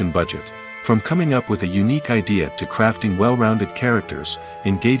production budget. From coming up with a unique idea to crafting well-rounded characters,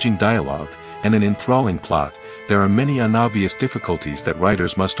 engaging dialogue, and an enthralling plot, there are many unobvious difficulties that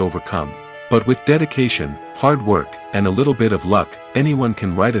writers must overcome. But with dedication, hard work, and a little bit of luck, anyone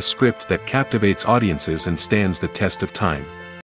can write a script that captivates audiences and stands the test of time.